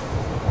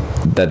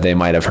they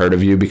might have heard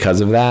of you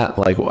because of that?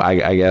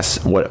 I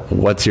guess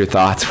what's your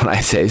thoughts when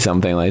I say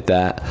something like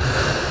that?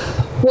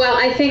 Well,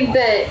 I think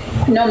that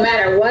no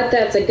matter what,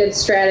 that's a good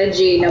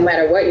strategy, no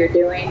matter what you're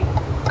doing.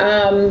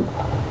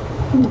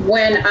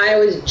 When I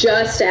was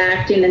just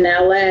acting in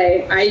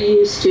LA, I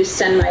used to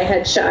send my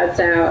headshots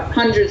out,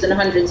 hundreds and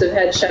hundreds of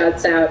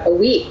headshots out a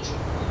week.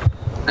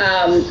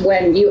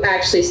 When you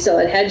actually still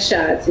had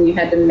headshots and you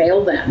had to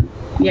mail them.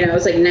 I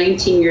was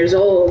 19 years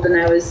old,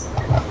 and I was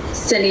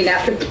sending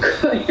out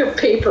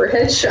paper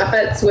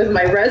headshots with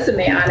my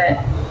resume on it.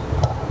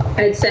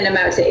 I'd send them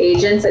out to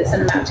agents. I'd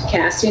send them out to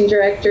casting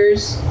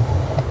directors.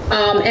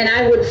 And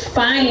I would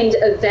find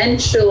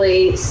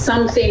eventually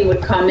something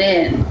would come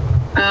in.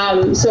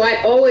 So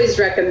I always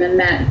recommend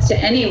that to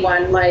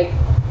anyone,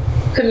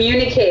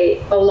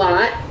 communicate a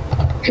lot,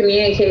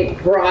 communicate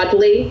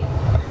broadly,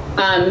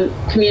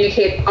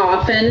 communicate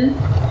often,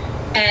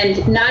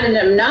 and not in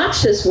an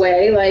obnoxious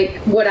way.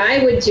 What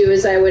I would do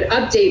is I would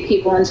update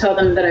people and tell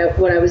them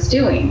what I was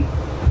doing.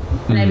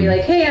 And I'd be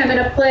like, hey, I'm in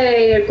a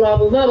play, or blah,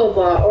 blah, blah, blah,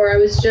 blah. Or I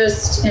was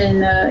just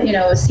in, a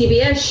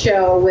CBS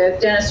show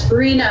with Dennis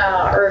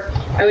Farina, or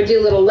I would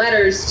do little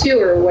letters too,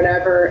 or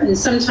whatever. And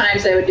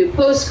sometimes I would do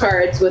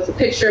postcards with a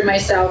picture of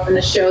myself in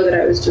the show that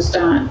I was just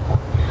on.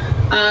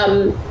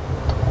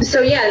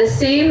 So yeah, the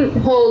same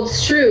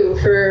holds true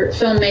for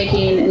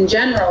filmmaking in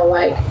general.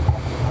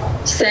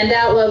 Send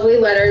out lovely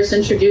letters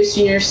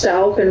introducing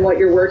yourself and what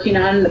you're working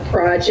on in the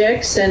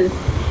projects, and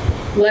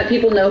let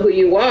people know who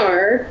you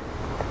are.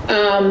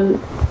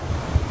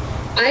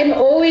 I'm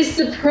always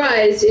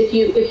surprised if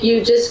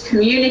you just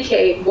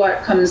communicate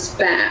what comes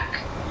back.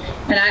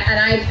 And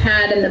I've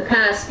had in the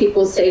past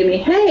people say to me,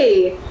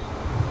 hey,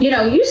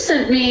 you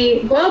sent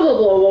me blah, blah,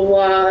 blah, blah,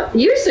 blah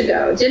years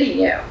ago, didn't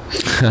you?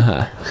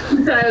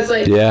 And I was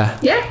like, yeah,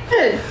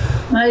 good.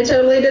 I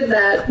totally did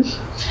that.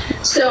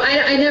 So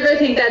I never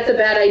think that's a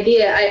bad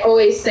idea. I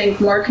always think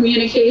more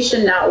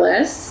communication, not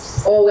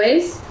less,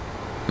 always.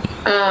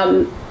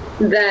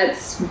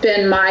 That's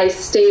been my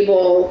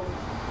stable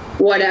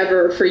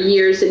whatever for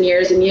years and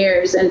years and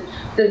years. And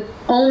the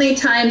only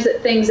times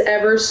that things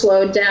ever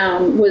slowed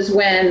down was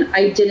when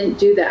I didn't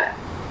do that.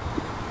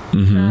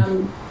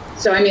 Mm-hmm.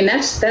 So, I mean,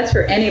 that's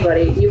for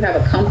anybody. You have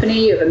a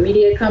company, you have a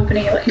media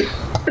company, like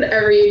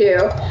whatever you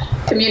do,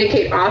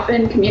 communicate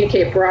often,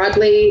 communicate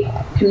broadly,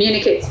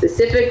 communicate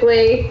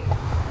specifically.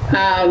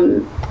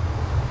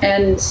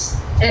 And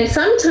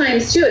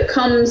sometimes too, it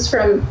comes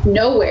from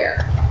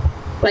nowhere.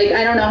 Like,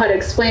 I don't know how to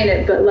explain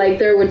it, but like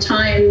there were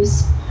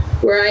times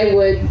where I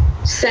would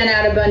send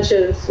out a bunch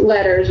of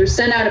letters or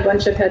send out a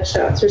bunch of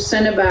headshots or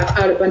send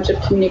out a bunch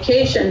of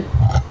communication,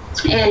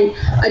 and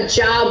a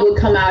job would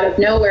come out of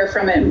nowhere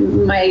from it.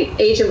 My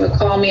agent would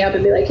call me up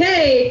and be like,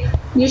 hey,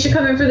 you should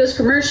come in for this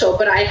commercial,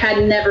 but I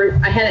hadn't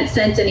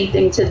sent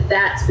anything to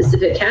that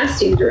specific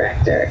casting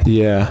director.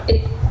 Yeah.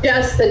 It's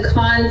just the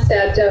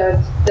concept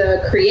of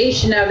the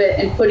creation of it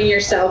and putting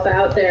yourself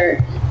out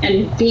there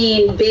and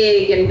being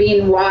big and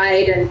being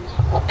wide and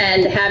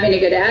having a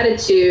good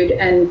attitude,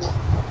 and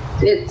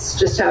it's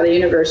just how the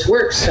universe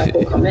works. Stuff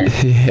will come in.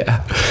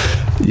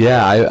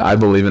 Yeah, I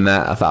believe in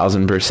that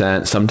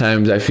 1,000%.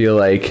 Sometimes I feel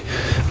like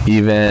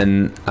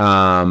even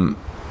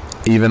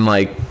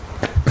like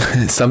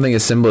something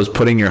as simple as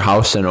putting your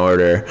house in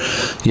order,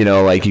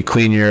 like you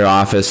clean your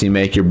office, you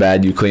make your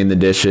bed, you clean the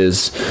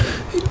dishes,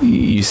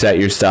 you set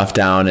your stuff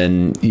down,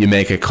 and you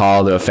make a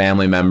call to a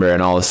family member,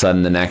 and all of a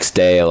sudden the next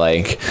day,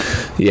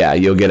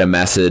 you'll get a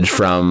message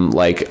from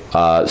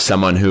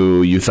someone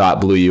who you thought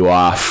blew you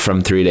off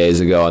from 3 days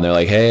ago, and they're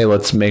like, hey,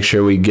 let's make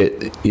sure we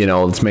get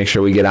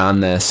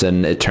on this,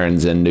 and it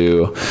turns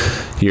into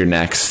your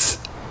next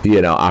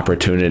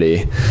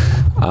opportunity.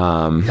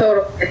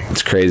 Totally.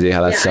 It's crazy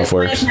how that stuff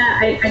works.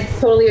 I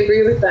totally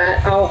agree with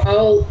that.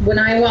 I'll when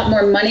I want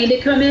more money to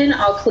come in,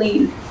 I'll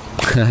clean.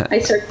 I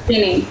start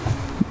cleaning.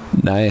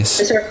 Nice.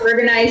 I start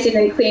organizing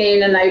and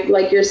cleaning, and I,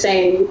 like you're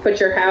saying, you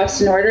put your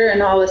house in order,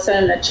 and all of a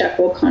sudden a check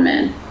will come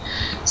in.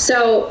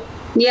 So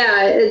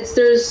yeah,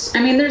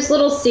 there's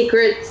little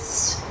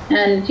secrets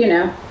and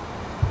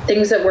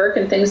things that work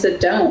and things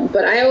that don't.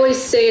 But I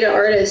always say to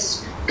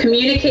artists,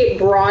 communicate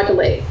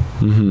broadly.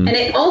 Mm-hmm. And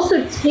it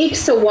also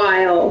takes a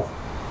while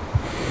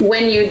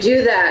when you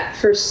do that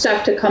for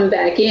stuff to come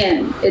back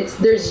in.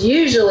 There's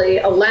usually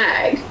a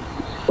lag,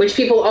 which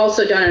people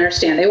also don't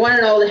understand. They want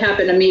it all to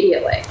happen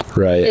immediately.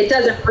 Right. It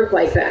doesn't work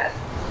like that.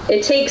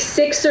 It takes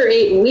 6 or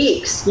 8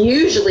 weeks,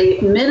 usually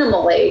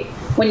minimally,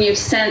 when you've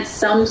sent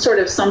some sort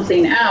of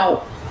something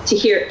out to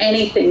hear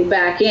anything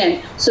back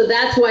in. So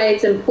that's why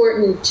it's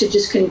important to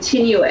just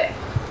continue it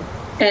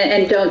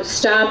and don't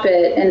stop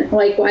it. And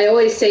like I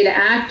always say to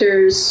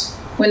actors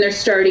when they're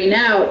starting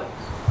out,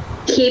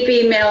 keep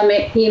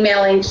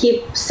emailing,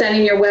 keep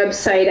sending your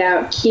website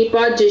out, keep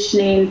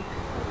auditioning.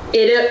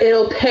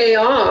 It'll pay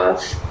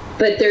off,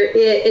 but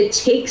it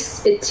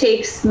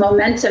takes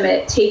momentum.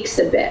 It takes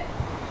a bit,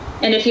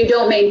 and if you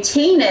don't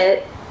maintain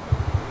it,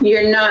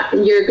 you're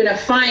going to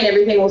find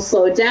everything will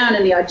slow down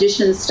and the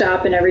auditions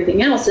stop and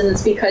everything else, and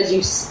it's because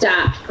you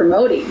stopped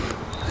promoting.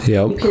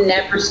 Yep. You can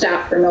never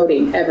stop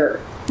promoting ever.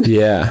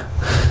 Yeah.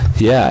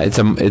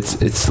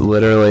 It's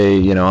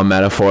literally a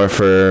metaphor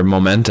for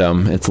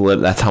momentum.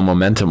 That's how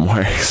momentum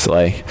works.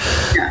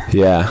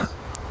 Yeah,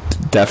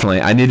 definitely.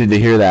 I needed to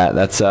hear that.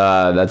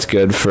 That's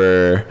good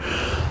for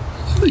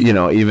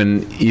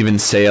even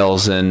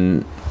sales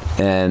and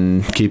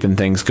keeping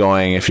things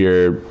going if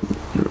you're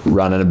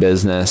running a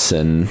business.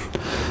 And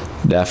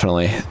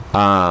definitely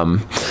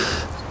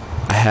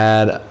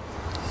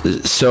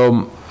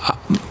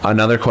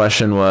another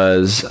question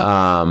was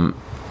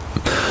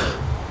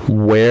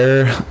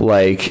where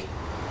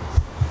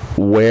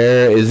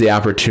is the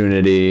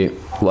opportunity,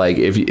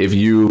 if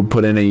you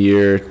put in a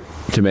year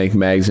to make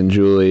Mags and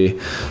Julie,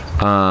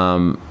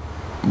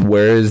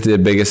 where is the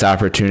biggest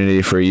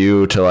opportunity for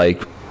you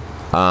to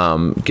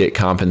get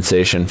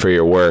compensation for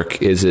your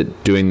work? Is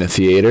it doing the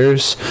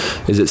theaters?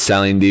 Is it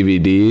selling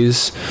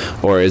DVDs?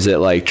 Or is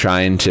it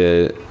trying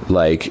to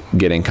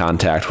get in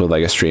contact with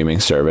a streaming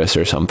service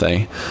or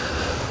something?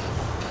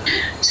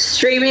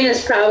 Streaming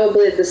is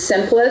probably the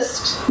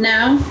simplest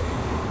now.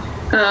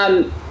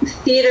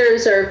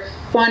 Theaters are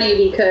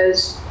funny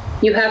because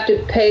you have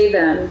to pay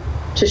them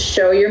to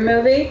show your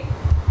movie.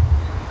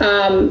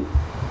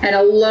 And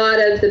a lot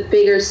of the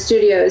bigger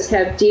studios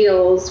have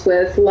deals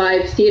with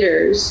live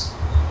theaters.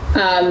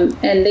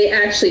 And they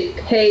actually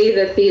pay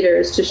the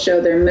theaters to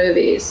show their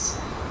movies.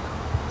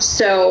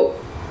 So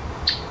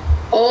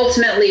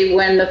ultimately,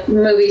 when the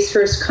movie's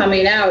first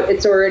coming out,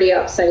 it's already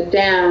upside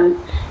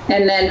down.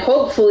 And then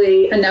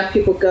hopefully enough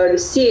people go to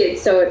see it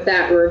so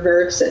that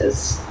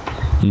reverses.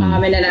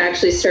 And it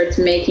actually starts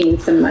making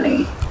some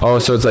money. Oh,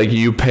 so it's like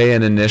you pay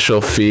an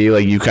initial fee,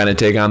 like you kind of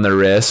take on the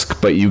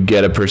risk, but you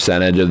get a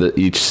percentage of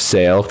each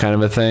sale kind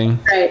of a thing?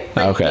 Right.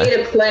 Like Okay.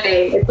 pay to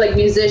play. It's like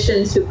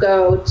musicians who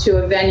go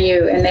to a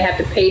venue and they have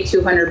to pay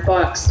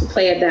 $200 to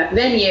play at that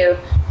venue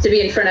to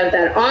be in front of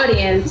that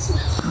audience,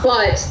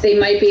 but they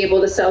might be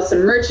able to sell some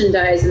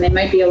merchandise and they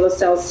might be able to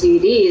sell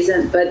CDs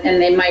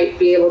and they might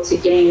be able to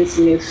gain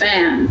some new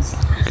fans.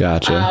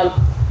 Gotcha.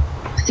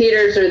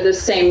 Theaters are the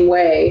same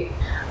way.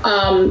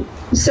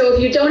 So if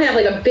you don't have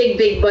like a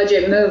big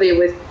budget movie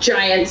with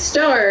giant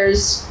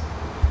stars,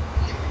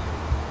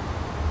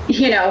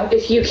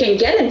 if you can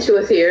get into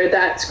a theater,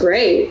 that's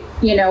great,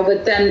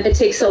 but then it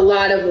takes a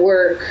lot of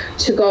work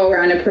to go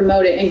around and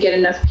promote it and get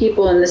enough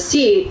people in the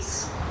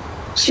seats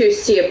to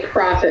see a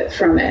profit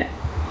from it.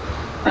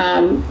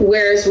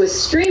 Whereas with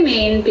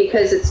streaming,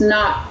 because it's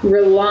not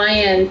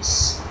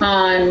reliant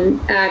on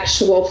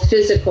actual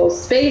physical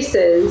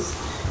spaces,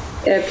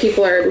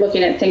 people are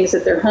looking at things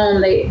at their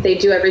home. They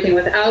do everything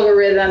with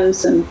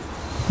algorithms and,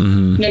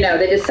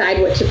 they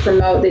decide what to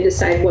promote. They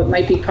decide what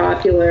might be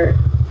popular.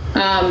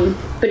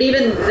 But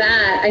even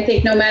that, I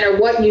think no matter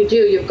what you do,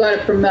 you've got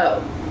to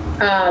promote.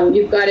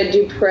 You've got to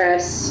do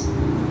press.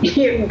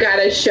 You've got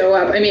to show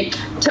up. I mean,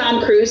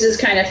 Tom Cruise is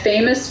kind of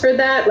famous for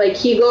that. Like,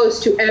 he goes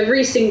to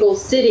every single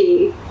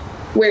city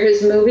where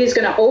his movie's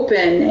going to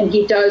open, and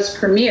he does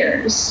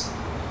premieres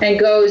and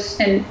goes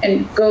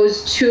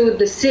to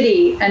the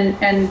city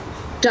and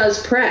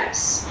does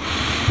press,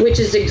 which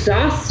is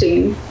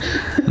exhausting,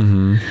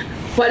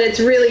 but it's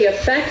really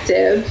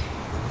effective.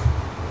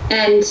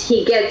 And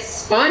he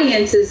gets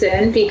audiences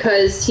in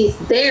because he's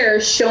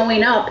there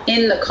showing up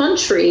in the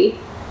country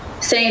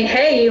saying,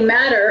 hey, you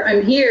matter,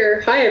 I'm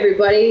here, hi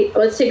everybody,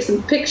 let's take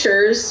some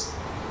pictures,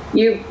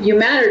 you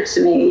matter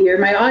to me, you're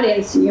my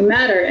audience, you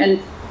matter.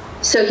 And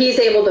so he's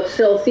able to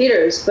fill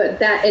theaters, but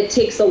that it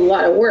takes a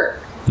lot of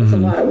work. It's a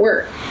lot of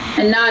work,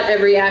 and not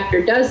every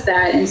actor does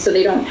that, and so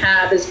they don't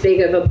have as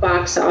big of a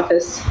box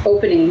office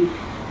opening.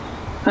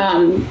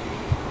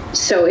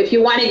 So if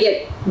you want to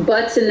get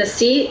butts in the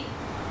seat,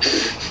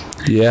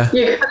 you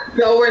gotta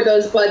go where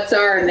those butts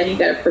are, and then you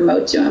gotta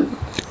promote to them.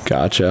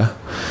 Gotcha.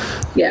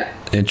 Yeah.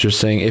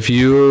 Interesting. If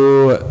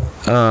you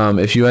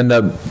end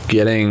up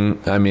getting,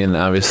 I mean,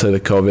 obviously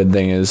the COVID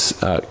thing is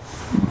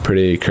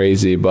pretty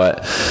crazy, but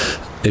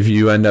if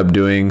you end up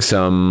doing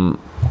some,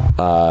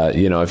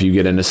 if you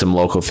get into some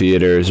local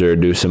theaters or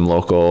do some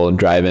local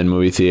drive-in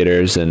movie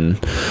theaters, and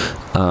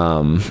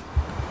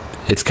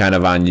it's kind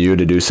of on you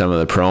to do some of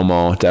the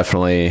promo.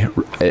 Definitely,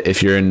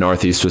 if you're in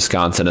Northeast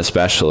Wisconsin,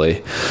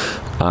 especially,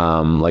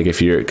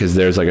 because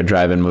there's like a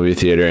drive-in movie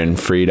theater in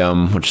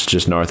Freedom, which is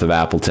just north of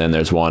Appleton.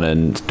 There's one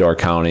in Door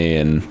County,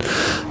 and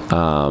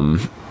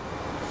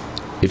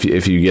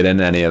if you get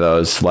into any of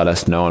those, let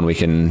us know, and we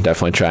can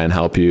definitely try and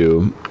help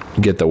you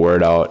get the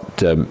word out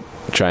to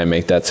try and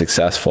make that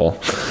successful.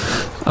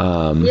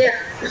 Yeah,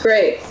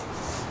 great.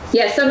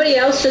 Yeah, somebody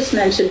else just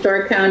mentioned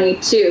Door County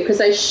too,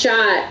 because I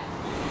shot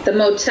the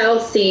motel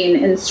scene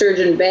in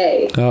Sturgeon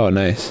Bay. Oh,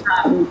 nice.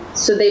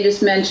 So they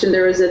just mentioned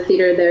there was a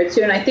theater there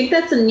too, and I think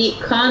that's a neat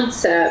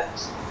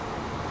concept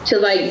to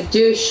like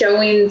do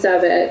showings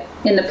of it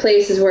in the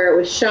places where it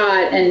was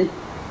shot. And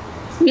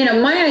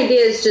my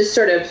idea is just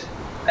sort of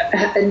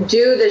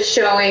do the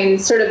showing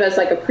sort of as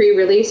like a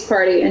pre-release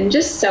party and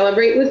just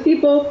celebrate with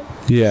people.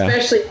 Yeah.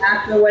 Especially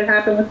after what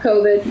happened with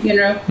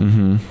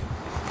COVID,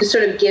 to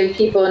sort of give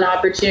people an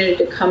opportunity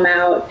to come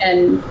out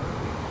and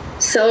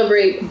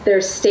celebrate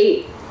their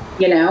state,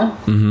 their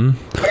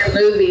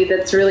movie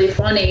that's really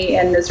funny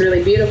and is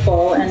really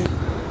beautiful and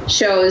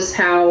shows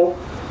how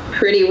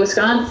pretty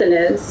Wisconsin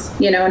is,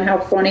 and how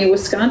funny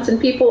Wisconsin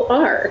people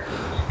are.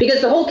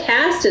 Because the whole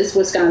cast is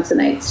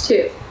Wisconsinites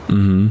too.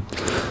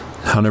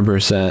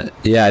 100%.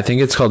 Yeah, I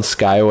think it's called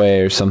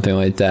Skyway or something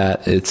like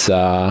that. It's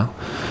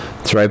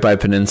right by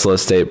Peninsula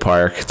State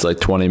Park. It's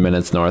like 20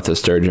 minutes north of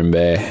Sturgeon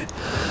Bay.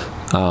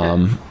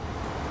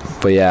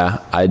 But yeah,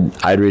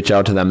 I'd reach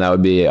out to them. That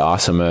would be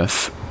awesome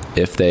if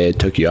they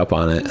took you up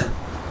on it.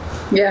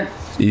 Yeah.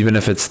 Even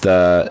if it's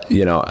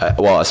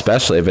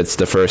especially if it's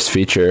the first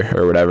feature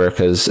or whatever,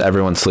 because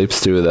everyone sleeps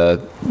through the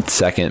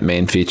second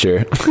main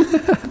feature.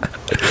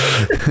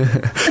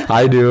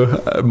 I do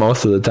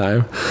most of the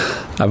time.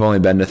 I've only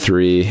been to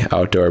 3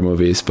 outdoor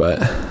movies, but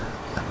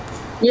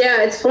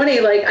yeah, it's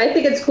funny. Like, I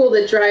think it's cool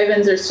that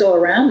drive-ins are still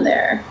around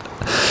there.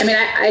 I mean,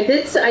 I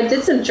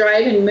did some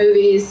drive-in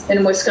movies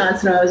in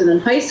Wisconsin when I was in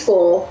high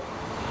school,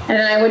 and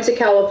then I went to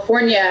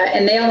California,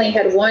 and they only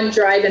had one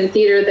drive-in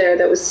theater there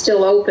that was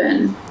still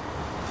open,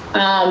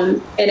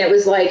 and it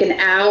was like an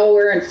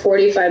hour and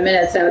 45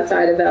 minutes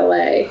outside of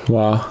LA.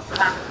 Wow.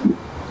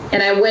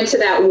 And I went to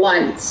that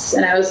once,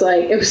 and I was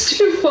like, it was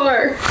too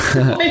far.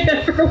 I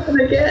never went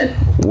again.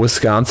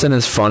 Wisconsin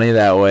is funny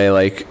that way,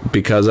 like,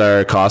 because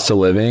our cost of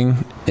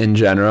living in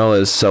general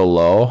is so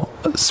low,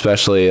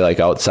 especially like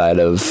outside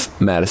of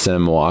Madison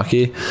and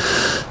Milwaukee.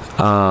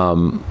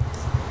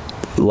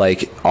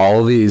 like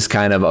all these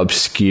kind of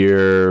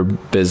obscure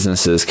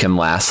businesses can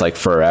last like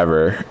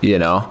forever, you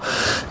know?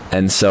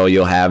 And so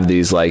you'll have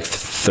these like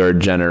third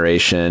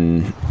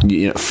generation,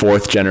 you know,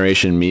 fourth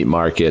generation meat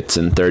markets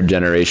and third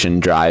generation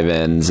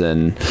drive-ins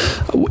and,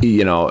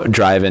 you know,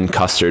 drive-in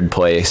custard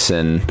place.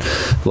 And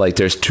like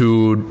there's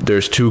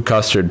two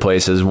custard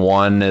places.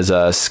 One is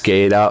a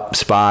skate up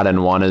spot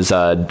and one is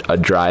a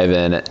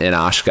drive-in in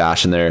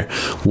Oshkosh, and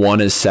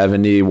one is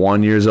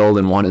 71 years old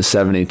and one is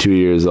 72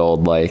 years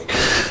old. Like,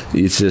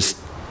 it's just,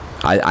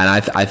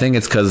 I think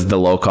it's because the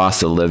low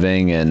cost of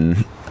living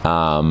and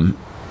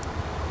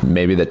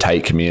maybe the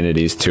tight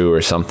communities too,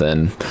 or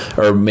something,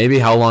 or maybe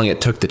how long it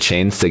took the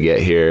chains to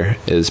get here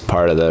is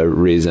part of the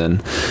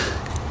reason,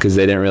 because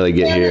they didn't really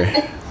get here.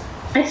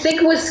 I think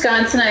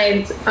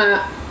Wisconsinites,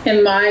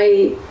 in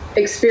my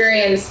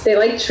experience, they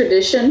like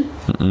tradition.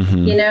 Mm-hmm.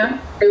 You know,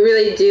 they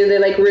really do. They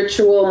like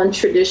ritual and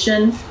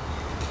tradition.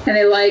 And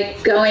they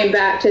like going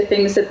back to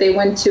things that they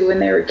went to when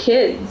they were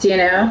kids, you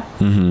know?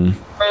 Mm-hmm.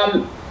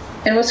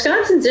 And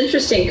Wisconsin's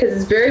interesting because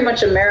it's very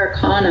much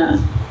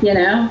Americana, you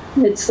know?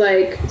 It's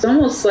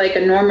almost like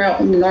a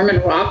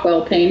Norman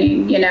Rockwell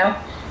painting, you know?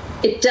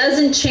 It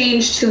doesn't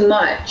change too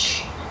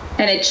much,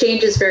 and it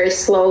changes very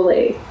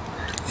slowly.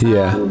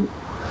 Yeah.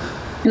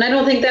 And I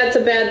don't think that's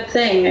a bad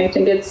thing. I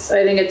think it's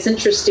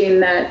interesting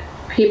that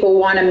people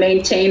want to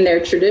maintain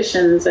their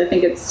traditions. I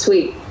think it's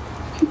sweet.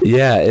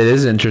 Yeah, it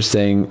is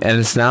interesting. And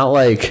it's not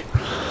like,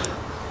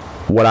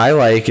 what I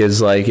like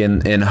is like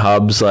in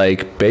hubs,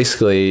 like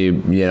basically,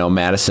 you know,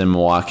 Madison,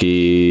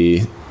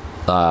 Milwaukee,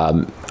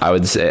 I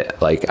would say,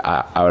 like,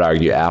 I would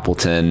argue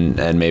Appleton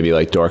and maybe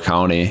like Door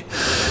County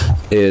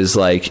is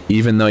like,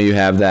 even though you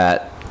have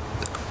that,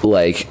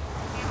 like,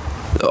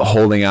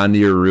 holding on to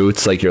your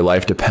roots, like your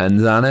life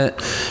depends on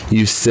it,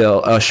 you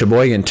still,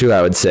 Sheboygan too,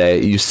 I would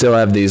say, you still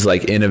have these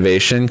like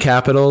innovation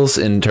capitals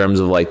in terms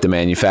of like the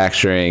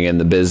manufacturing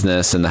and the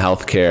business and the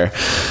healthcare,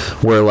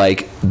 where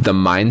like the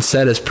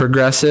mindset is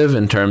progressive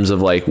in terms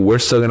of like, we're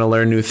still going to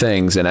learn new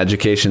things and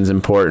education's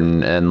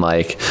important, and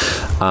like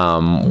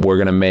we're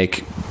going to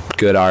make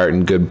good art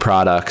and good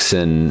products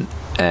and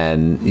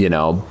you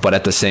know, but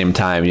at the same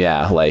time,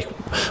 yeah, like,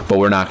 but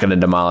we're not going to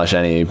demolish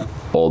any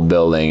old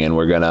building, and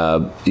we're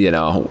gonna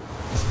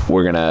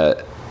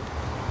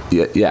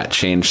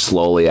change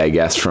slowly, I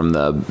guess, from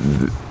the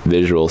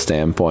visual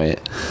standpoint.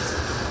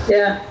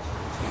 Yeah,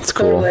 it's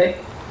cool. Totally.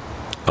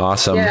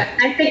 Awesome. Yeah,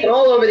 I think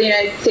all over the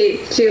United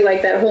States too,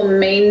 like that whole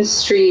Main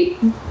Street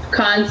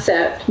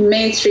concept.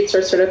 Main Streets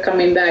are sort of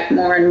coming back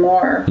more and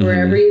more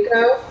wherever you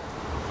go.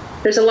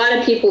 There's a lot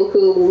of people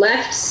who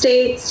left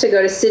states to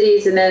go to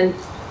cities and then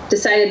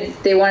decided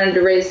they wanted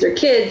to raise their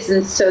kids,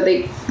 and so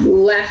they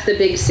left the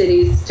big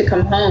cities to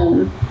come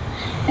home.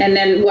 And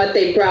then what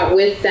they brought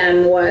with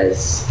them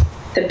was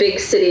the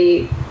big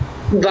city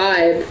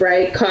vibe,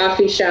 right?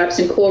 Coffee shops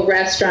and cool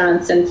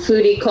restaurants and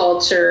foodie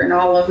culture and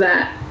all of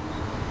that.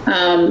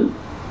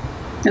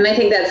 And I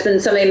think that's been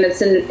something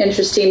that's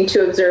interesting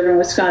to observe in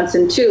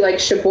Wisconsin too. Like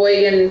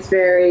Sheboygan's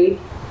there's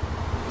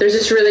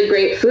just really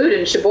great food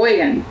in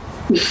Sheboygan.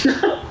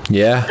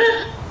 Yeah.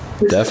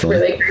 Definitely.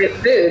 Really great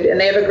food, and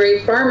they have a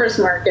great farmers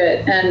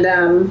market, and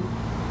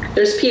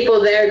there's people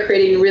there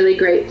creating really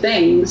great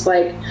things.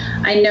 Like,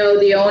 I know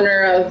the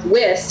owner of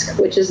Whisk,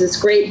 which is this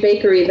great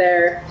bakery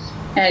there,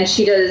 and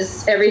she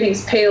does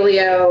everything's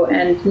paleo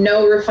and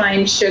no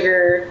refined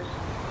sugar,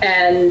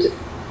 and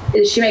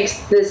she makes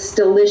this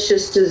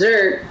delicious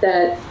dessert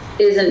that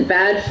isn't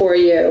bad for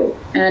you,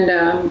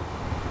 and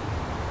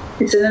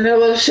it's in the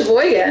middle of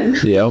Sheboygan.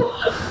 Yep.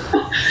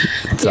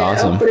 It's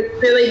awesome. But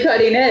it's really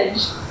cutting edge.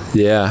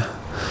 Yeah.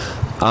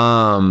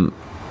 I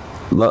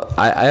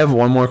have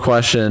one more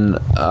question.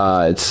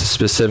 It's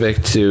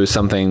specific to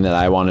something that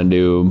I want to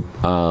do.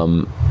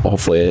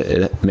 Hopefully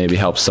it maybe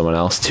helps someone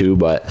else too,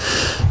 but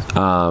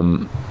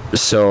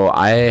so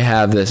I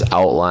have this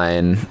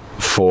outline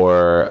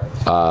for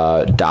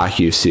a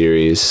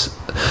docu-series,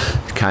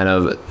 kind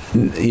of,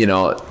 you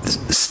know,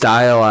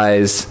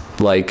 stylized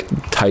like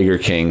Tiger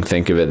King,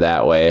 think of it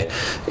that way,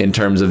 in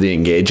terms of the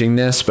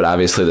engagingness, but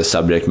obviously the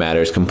subject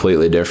matter is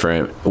completely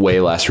different, way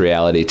less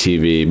reality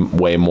TV,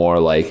 way more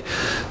like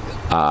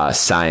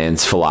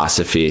science,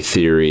 philosophy,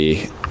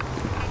 theory,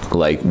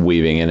 like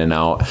weaving in and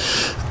out.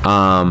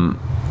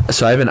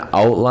 So I have an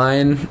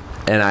outline,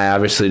 and I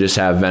obviously just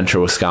have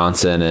Venture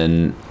Wisconsin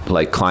and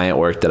like client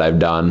work that I've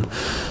done.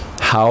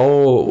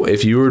 How,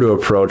 if you were to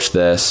approach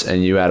this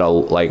and you had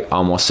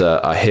almost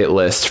a hit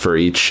list for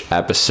each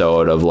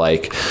episode of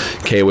like,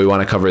 okay, we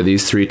want to cover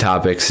these 3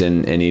 topics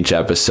in each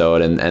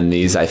episode, and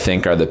these I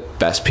think are the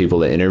best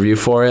people to interview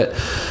for it,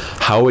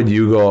 how would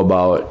you go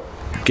about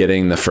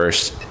getting the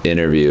first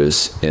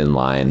interviews in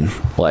line?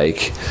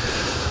 Like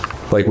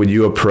would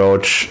you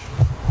approach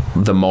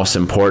the most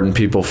important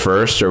people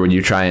first, or would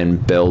you try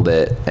and build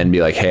it and be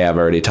like, hey, I've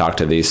already talked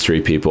to these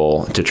 3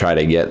 people, to try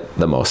to get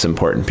the most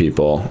important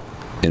people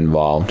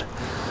involved?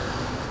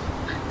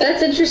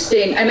 That's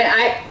interesting. I mean,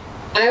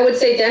 I would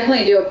say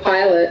definitely do a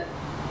pilot,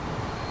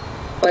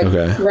 like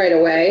right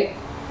away.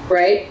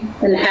 right?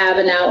 And have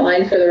an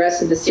outline for the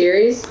rest of the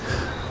series.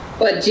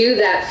 But do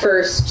that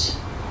first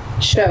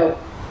show,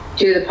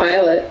 do the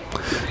pilot,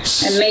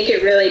 and make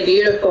it really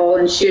beautiful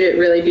and shoot it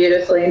really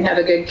beautifully and have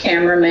a good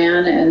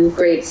cameraman and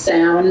great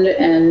sound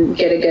and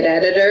get a good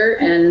editor,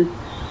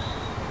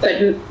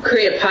 but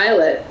create a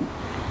pilot.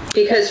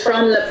 Because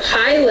from the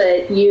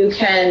pilot, you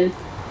can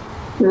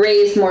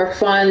raise more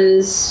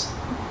funds,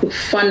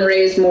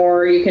 fundraise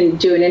more, you can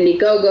do an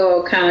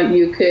Indiegogo account,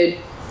 you could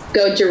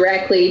go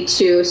directly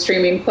to a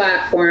streaming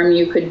platform,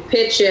 you could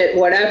pitch it,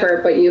 whatever,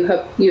 but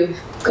you've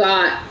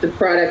got the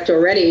product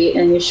already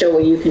and you show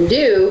what you can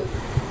do,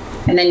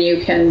 and then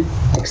you can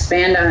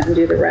expand on it and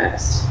do the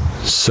rest.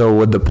 So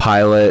would the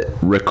pilot,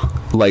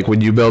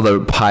 would you build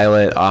a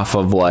pilot off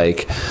of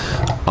like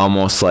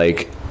almost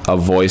like a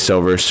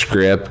voiceover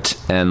script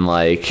and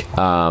like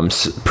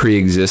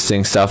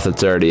pre-existing stuff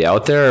that's already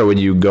out there, or would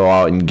you go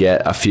out and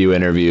get a few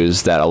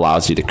interviews that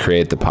allows you to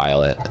create the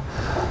pilot?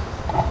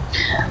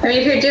 I mean,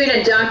 if you're doing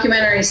a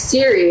documentary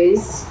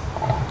series,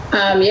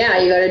 yeah,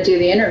 you got to do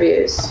the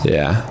interviews.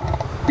 Yeah.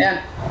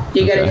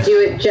 You got to do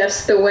it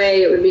just the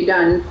way it would be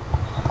done.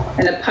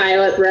 And the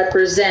pilot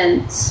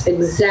represents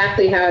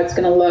exactly how it's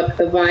going to look,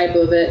 the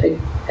vibe of it,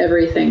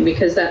 everything,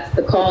 because that's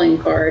the calling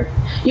card.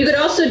 You could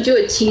also do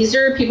a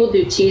teaser. People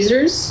do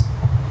teasers,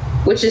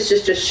 which is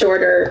just a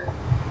shorter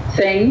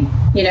thing.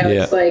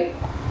 It's like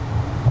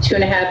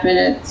 2.5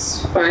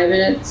 minutes, 5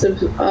 minutes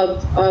of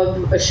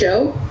a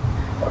show,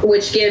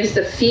 which gives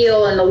the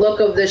feel and the look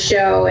of the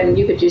show, and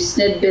you could do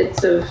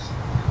snippets of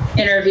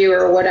interview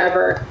or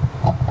whatever.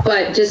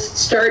 But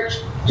just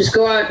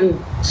go out and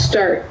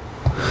start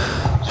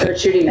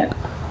shooting it.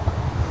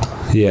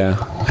 Yeah.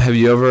 Have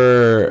you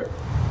ever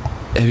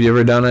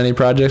done any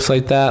projects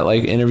like that,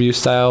 like interview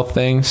style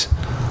things?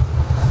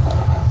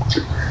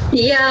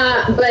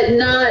 Yeah, but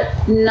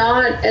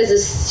not as a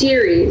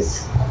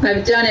series.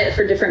 I've done it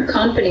for different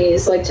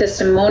companies, like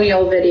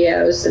testimonial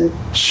videos, and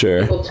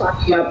sure, people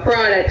talking about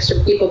products,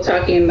 or people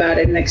talking about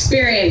an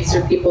experience,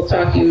 or people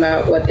talking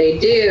about what they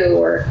do,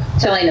 or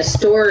telling a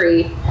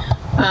story,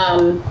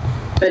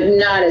 but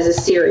not as a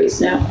series,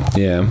 no.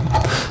 Yeah.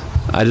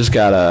 I just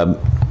gotta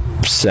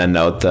send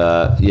out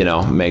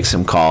make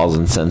some calls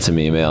and send some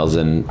emails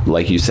and,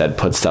 like you said,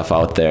 put stuff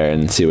out there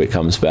and see what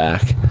comes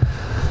back.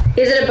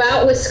 Is it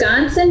about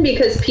Wisconsin?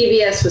 Because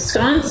PBS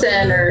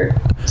Wisconsin or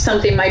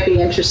something might be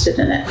interested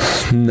in it.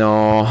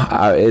 No,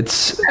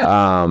 it's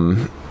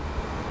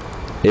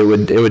it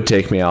would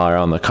take me all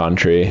around the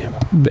country,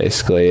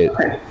 basically.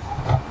 Okay.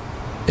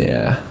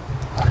 Yeah.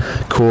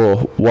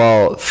 Cool.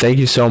 Well, thank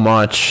you so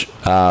much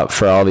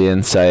for all the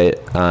insight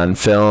on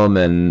film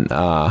and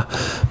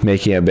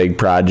making a big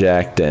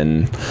project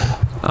and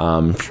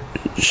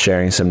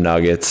sharing some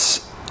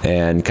nuggets,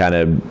 and kind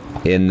of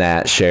in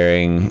that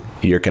sharing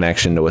your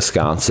connection to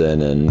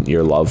Wisconsin and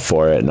your love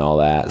for it and all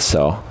that.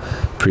 So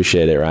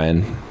appreciate it,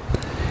 Ryan.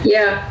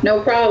 Yeah,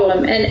 no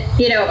problem. And,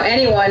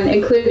 anyone,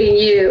 including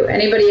you,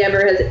 anybody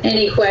ever has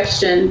any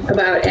question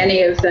about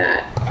any of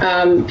that,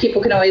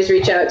 people can always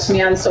reach out to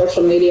me on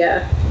social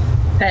media,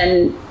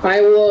 and I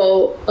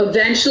will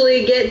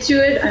eventually get to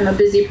it. I'm a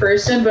busy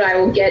person, but I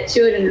will get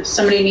to it. And if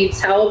somebody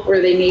needs help or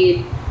they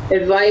need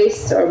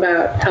advice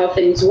about how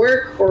things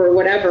work or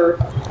whatever,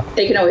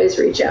 they can always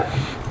reach out.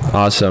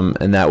 Awesome.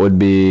 And that would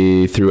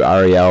be through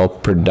REL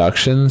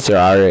Productions or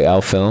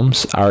REL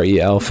Films?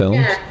 REL Films?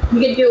 Yeah, you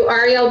can do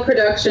REL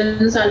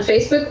Productions on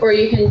Facebook, or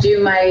you can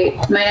do my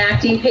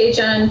acting page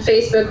on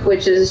Facebook,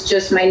 which is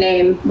just my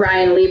name,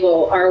 Ryan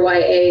Liebel,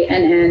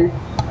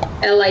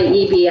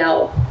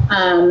 RyanNNLiebl.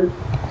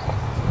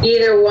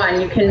 Either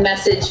one, you can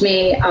message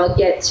me. I'll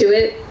get to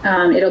it.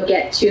 It'll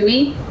get to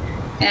me,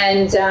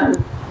 and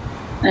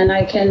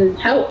I can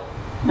help.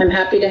 I'm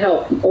happy to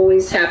help. I'm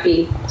always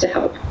happy to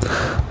help.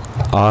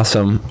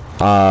 Awesome.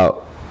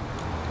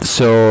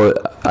 So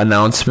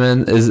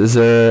announcement, is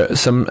there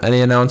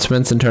any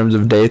announcements in terms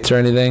of dates or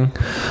anything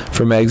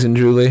for Megs and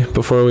Julie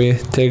before we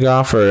take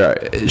off, or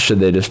should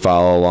they just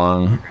follow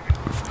along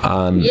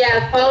on?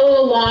 Yeah,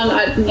 follow along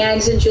on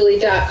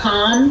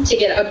megsandjulie.com to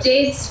get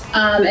updates.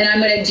 And I'm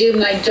going to do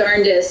my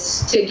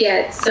darndest to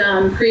get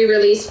some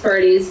pre-release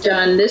parties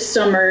done this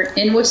summer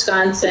in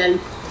Wisconsin,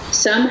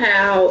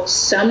 somehow,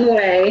 some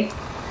way.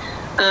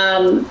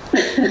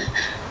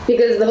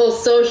 Because the whole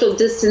social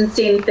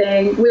distancing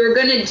thing, we were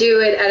going to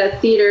do it at a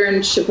theater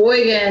in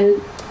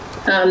Sheboygan,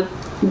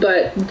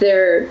 but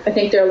I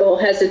think they're a little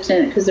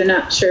hesitant because they're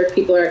not sure if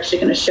people are actually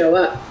going to show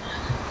up.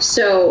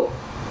 So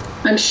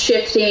I'm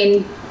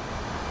shifting,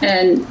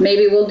 and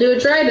maybe we'll do a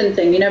drive-in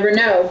thing. You never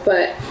know,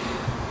 but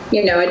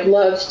I'd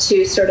love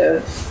to sort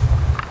of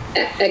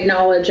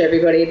acknowledge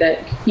everybody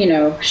that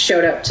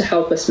showed up to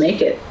help us make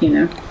it.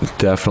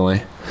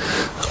 Definitely.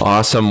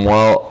 Awesome.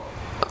 Well,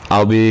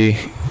 I'll be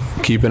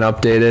keeping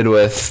updated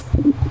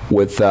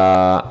with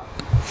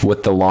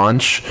the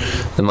launch,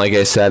 and like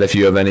I said, if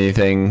you have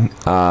anything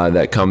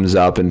that comes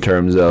up in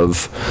terms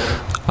of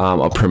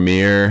a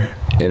premiere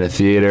in a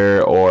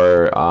theater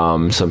or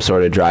some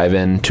sort of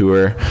drive-in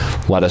tour,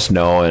 let us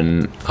know,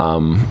 and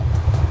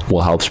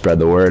we'll help spread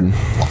the word.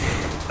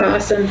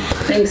 Awesome.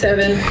 Thanks,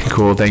 Evan.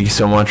 Cool. Thank you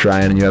so much,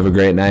 Ryan, and you have a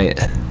great night.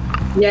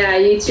 Yeah,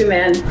 you too,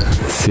 man.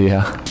 See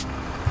ya.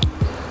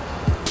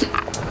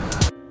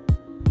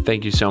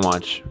 Thank you so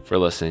much for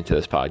listening to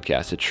this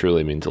podcast. It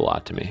truly means a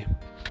lot to me.